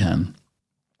 if you can.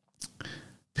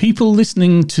 People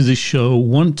listening to the show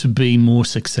want to be more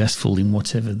successful in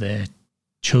whatever their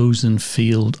chosen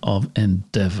field of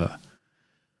endeavor.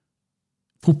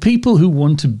 For people who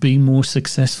want to be more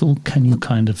successful, can you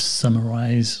kind of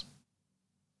summarize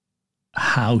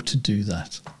how to do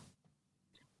that?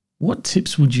 What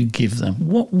tips would you give them?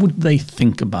 What would they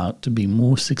think about to be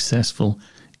more successful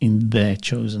in their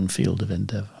chosen field of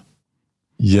endeavor?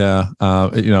 Yeah,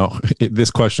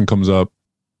 this question comes up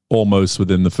almost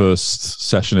within the first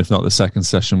session, if not the second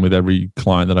session, with every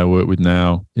client that I work with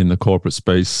now in the corporate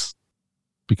space.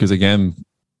 Because again,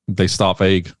 they start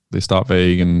vague,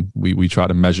 and we try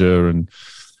to measure, and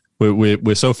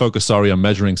we're so focused, on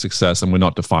measuring success, and we're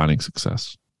not defining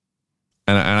success.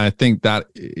 And I think that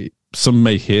some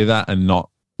may hear that and not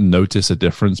notice a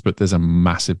difference, but there's a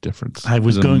massive difference. I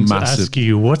was going to ask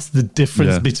you, what's the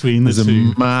difference between the two?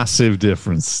 There's a massive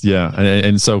difference. Yeah.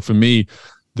 And so for me,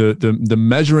 the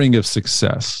measuring of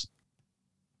success,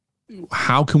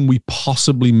 how can we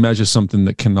possibly measure something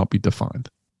that cannot be defined?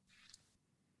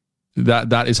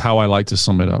 That is how I like to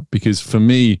sum it up, because for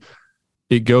me,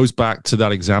 it goes back to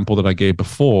that example that I gave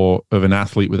before of an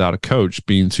athlete without a coach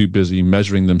being too busy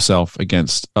measuring themselves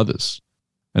against others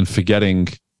and forgetting,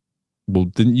 well,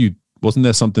 wasn't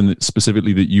there something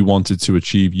specifically that you wanted to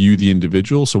achieve, you, the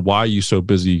individual? So why are you so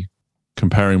busy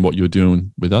comparing what you're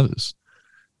doing with others?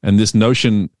 And this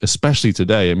notion, especially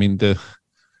today, I mean,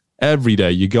 every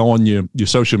day you go on your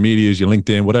social medias, your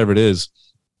LinkedIn, whatever it is,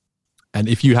 and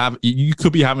if you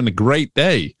could be having a great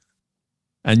day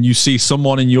and you see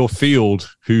someone in your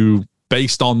field who,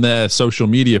 based on their social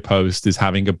media post, is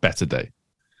having a better day.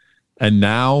 And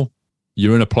now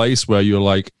you're in a place where you're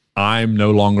like, I'm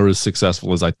no longer as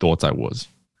successful as I thought I was,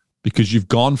 because you've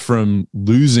gone from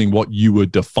losing what you were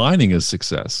defining as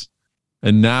success,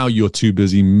 and now you're too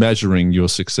busy measuring your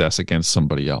success against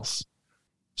somebody else.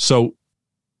 So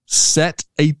set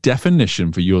a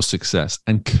definition for your success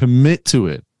and commit to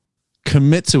it.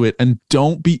 Commit to it, and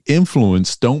don't be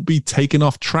influenced. Don't be taken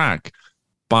off track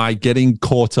by getting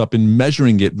caught up in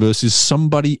measuring it versus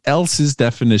somebody else's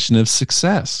definition of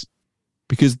success.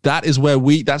 Because that's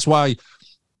why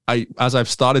as I've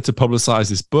started to publicize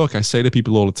this book, I say to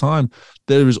people all the time,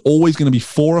 there is always going to be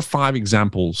 4 or 5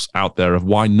 examples out there of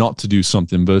why not to do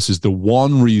something versus the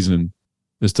one reason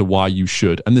as to why you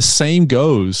should. And the same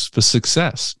goes for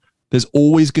success. There's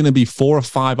always going to be 4 or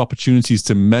 5 opportunities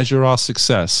to measure our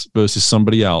success versus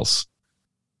somebody else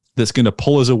that's going to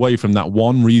pull us away from that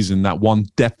one reason, that one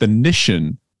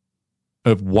definition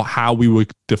of how we were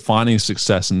defining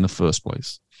success in the first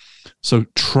place. So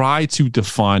try to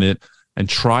define it and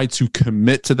try to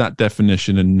commit to that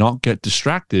definition and not get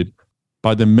distracted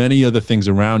by the many other things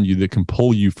around you that can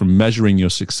pull you from measuring your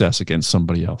success against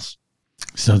somebody else.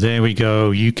 So there we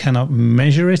go. You cannot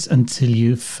measure it until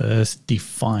you first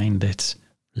defined it.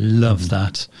 Love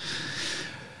that.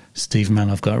 Steve, man,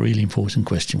 I've got a really important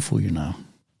question for you now.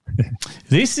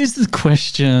 This is the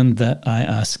question that I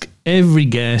ask every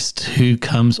guest who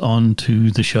comes on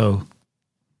to the show.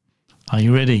 Are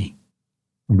you ready?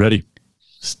 I'm ready.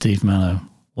 Steve Mellor,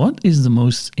 what is the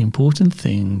most important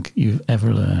thing you've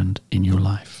ever learned in your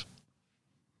life?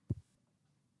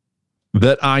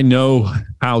 That I know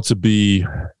how to be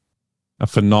a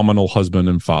phenomenal husband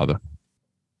and father.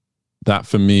 That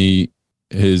for me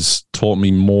has taught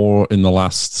me more in the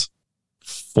last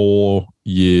 4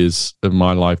 years of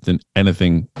my life than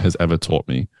anything has ever taught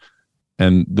me.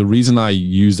 And the reason I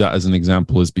use that as an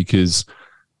example is because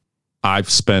I've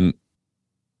spent,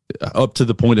 up to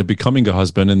the point of becoming a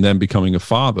husband and then becoming a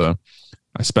father,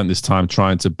 I spent this time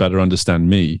trying to better understand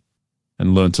me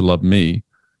and learn to love me.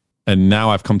 And now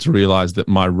I've come to realize that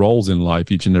my roles in life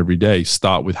each and every day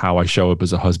start with how I show up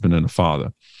as a husband and a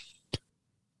father.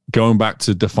 Going back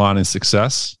to defining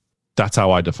success, that's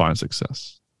how I define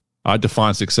success. I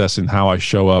define success in how I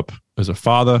show up as a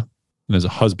father and as a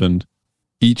husband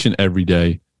each and every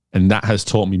day. And that has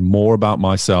taught me more about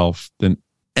myself than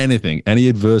anything, any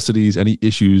adversities, any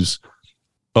issues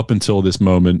up until this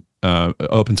moment,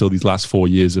 up until these last 4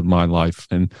 years of my life.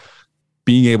 And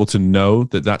being able to know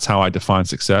that that's how I define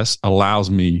success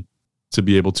allows me to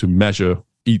be able to measure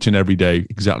each and every day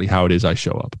exactly how it is I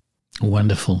show up.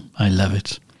 Wonderful. I love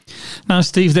it. Now,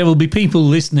 Steve, there will be people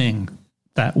listening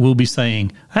that will be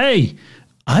saying, hey,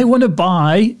 I want to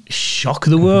buy Shock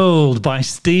the World by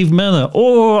Steve Mellor,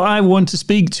 or I want to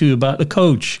speak to you about the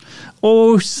coach,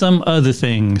 or some other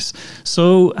things.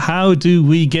 So how do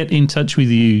we get in touch with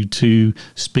you to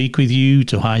speak with you,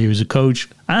 to hire you as a coach,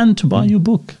 and to buy your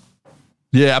book?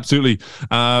 Yeah, absolutely.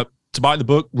 To buy the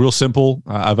book, real simple.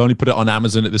 I've only put it on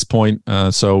Amazon at this point.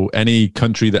 So any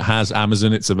country that has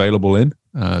Amazon, it's available in.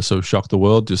 So Shock the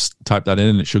World, just type that in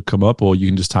and it should come up, or you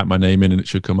can just type my name in and it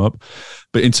should come up.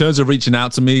 But in terms of reaching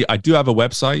out to me, I do have a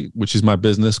website, which is my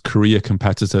business,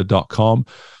 careercompetitor.com.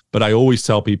 But I always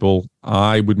tell people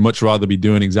I would much rather be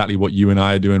doing exactly what you and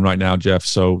I are doing right now, Jeff.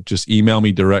 So just email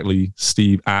me directly,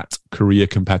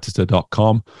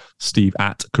 steve@careercompetitor.com,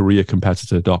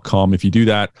 steve@careercompetitor.com. If you do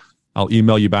that, I'll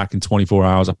email you back in 24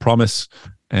 hours, I promise,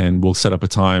 and we'll set up a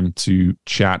time to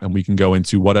chat and we can go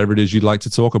into whatever it is you'd like to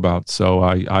talk about. So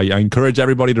I encourage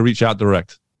everybody to reach out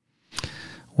direct.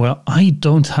 Well, I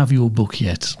don't have your book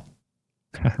yet.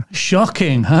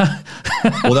 Shocking, huh?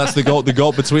 Well, that's the goal. The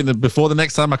goal before the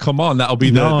next time I come on, that'll be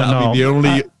the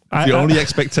only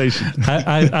expectation.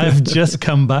 I've just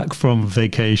come back from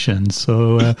vacation,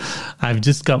 so I've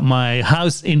just got my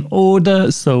house in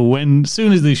order. So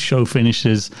soon as this show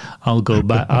finishes, I'll go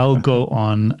back. I'll go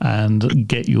on and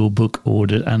get your book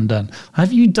ordered and done.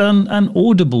 Have you done an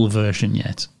Audible version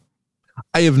yet?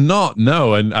 I have not,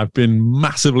 no, and I've been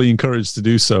massively encouraged to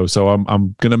do so. So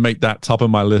I'm going to make that top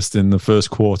of my list in the first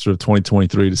quarter of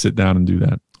 2023 to sit down and do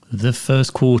that. The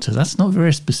first quarter. That's not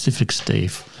very specific,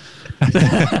 Steve.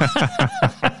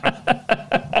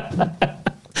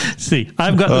 See,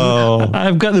 I've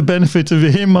got the benefit of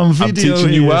him on video. I'm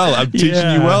teaching you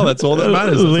well. That's all that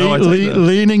matters.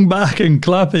 Leaning back and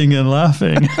clapping and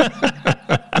laughing.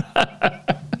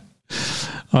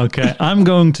 Okay, I'm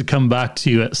going to come back to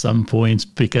you at some point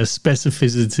because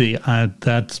specificity,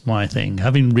 that's my thing.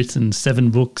 Having written 7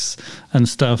 books and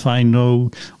stuff, I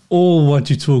know all what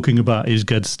you're talking about is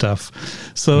good stuff.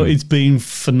 So it's been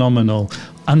phenomenal.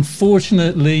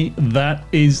 Unfortunately, that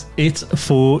is it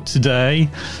for today.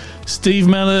 Steve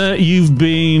Mellor, you've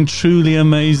been truly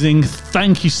amazing.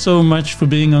 Thank you so much for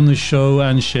being on the show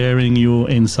and sharing your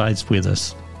insights with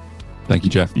us. Thank you,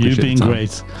 Jeff. You've been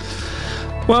great.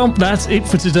 Well, that's it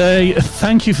for today.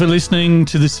 Thank you for listening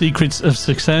to The Secrets of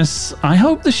Success. I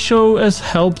hope the show has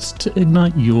helped to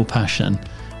ignite your passion,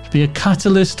 to be a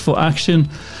catalyst for action,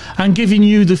 and giving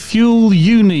you the fuel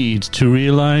you need to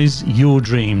realize your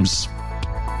dreams.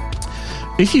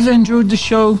 If you've enjoyed the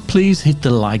show, please hit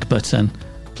the like button.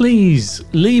 Please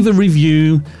leave a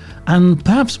review, and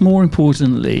perhaps more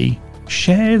importantly,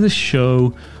 share the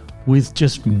show with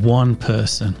just one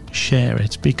person. Share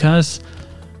it, because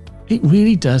it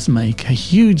really does make a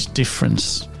huge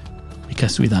difference,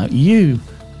 because without you,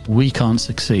 we can't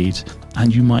succeed.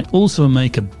 And you might also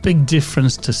make a big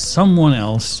difference to someone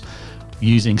else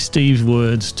using Steve's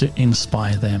words to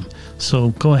inspire them.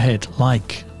 So go ahead,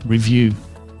 like, review,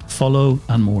 follow,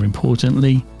 and more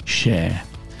importantly, share.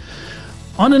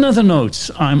 On another note,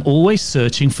 I'm always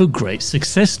searching for great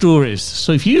success stories.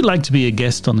 So if you'd like to be a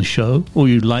guest on the show, or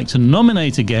you'd like to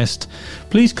nominate a guest,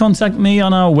 please contact me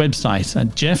on our website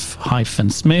at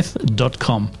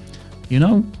jeff-smith.com. You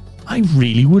know, I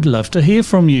really would love to hear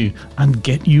from you and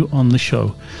get you on the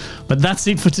show. But that's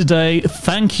it for today.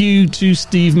 Thank you to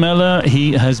Steve Mellor.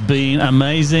 He has been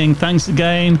amazing. Thanks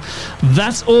again.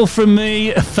 That's all from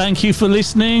me. Thank you for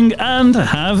listening and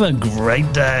have a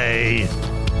great day.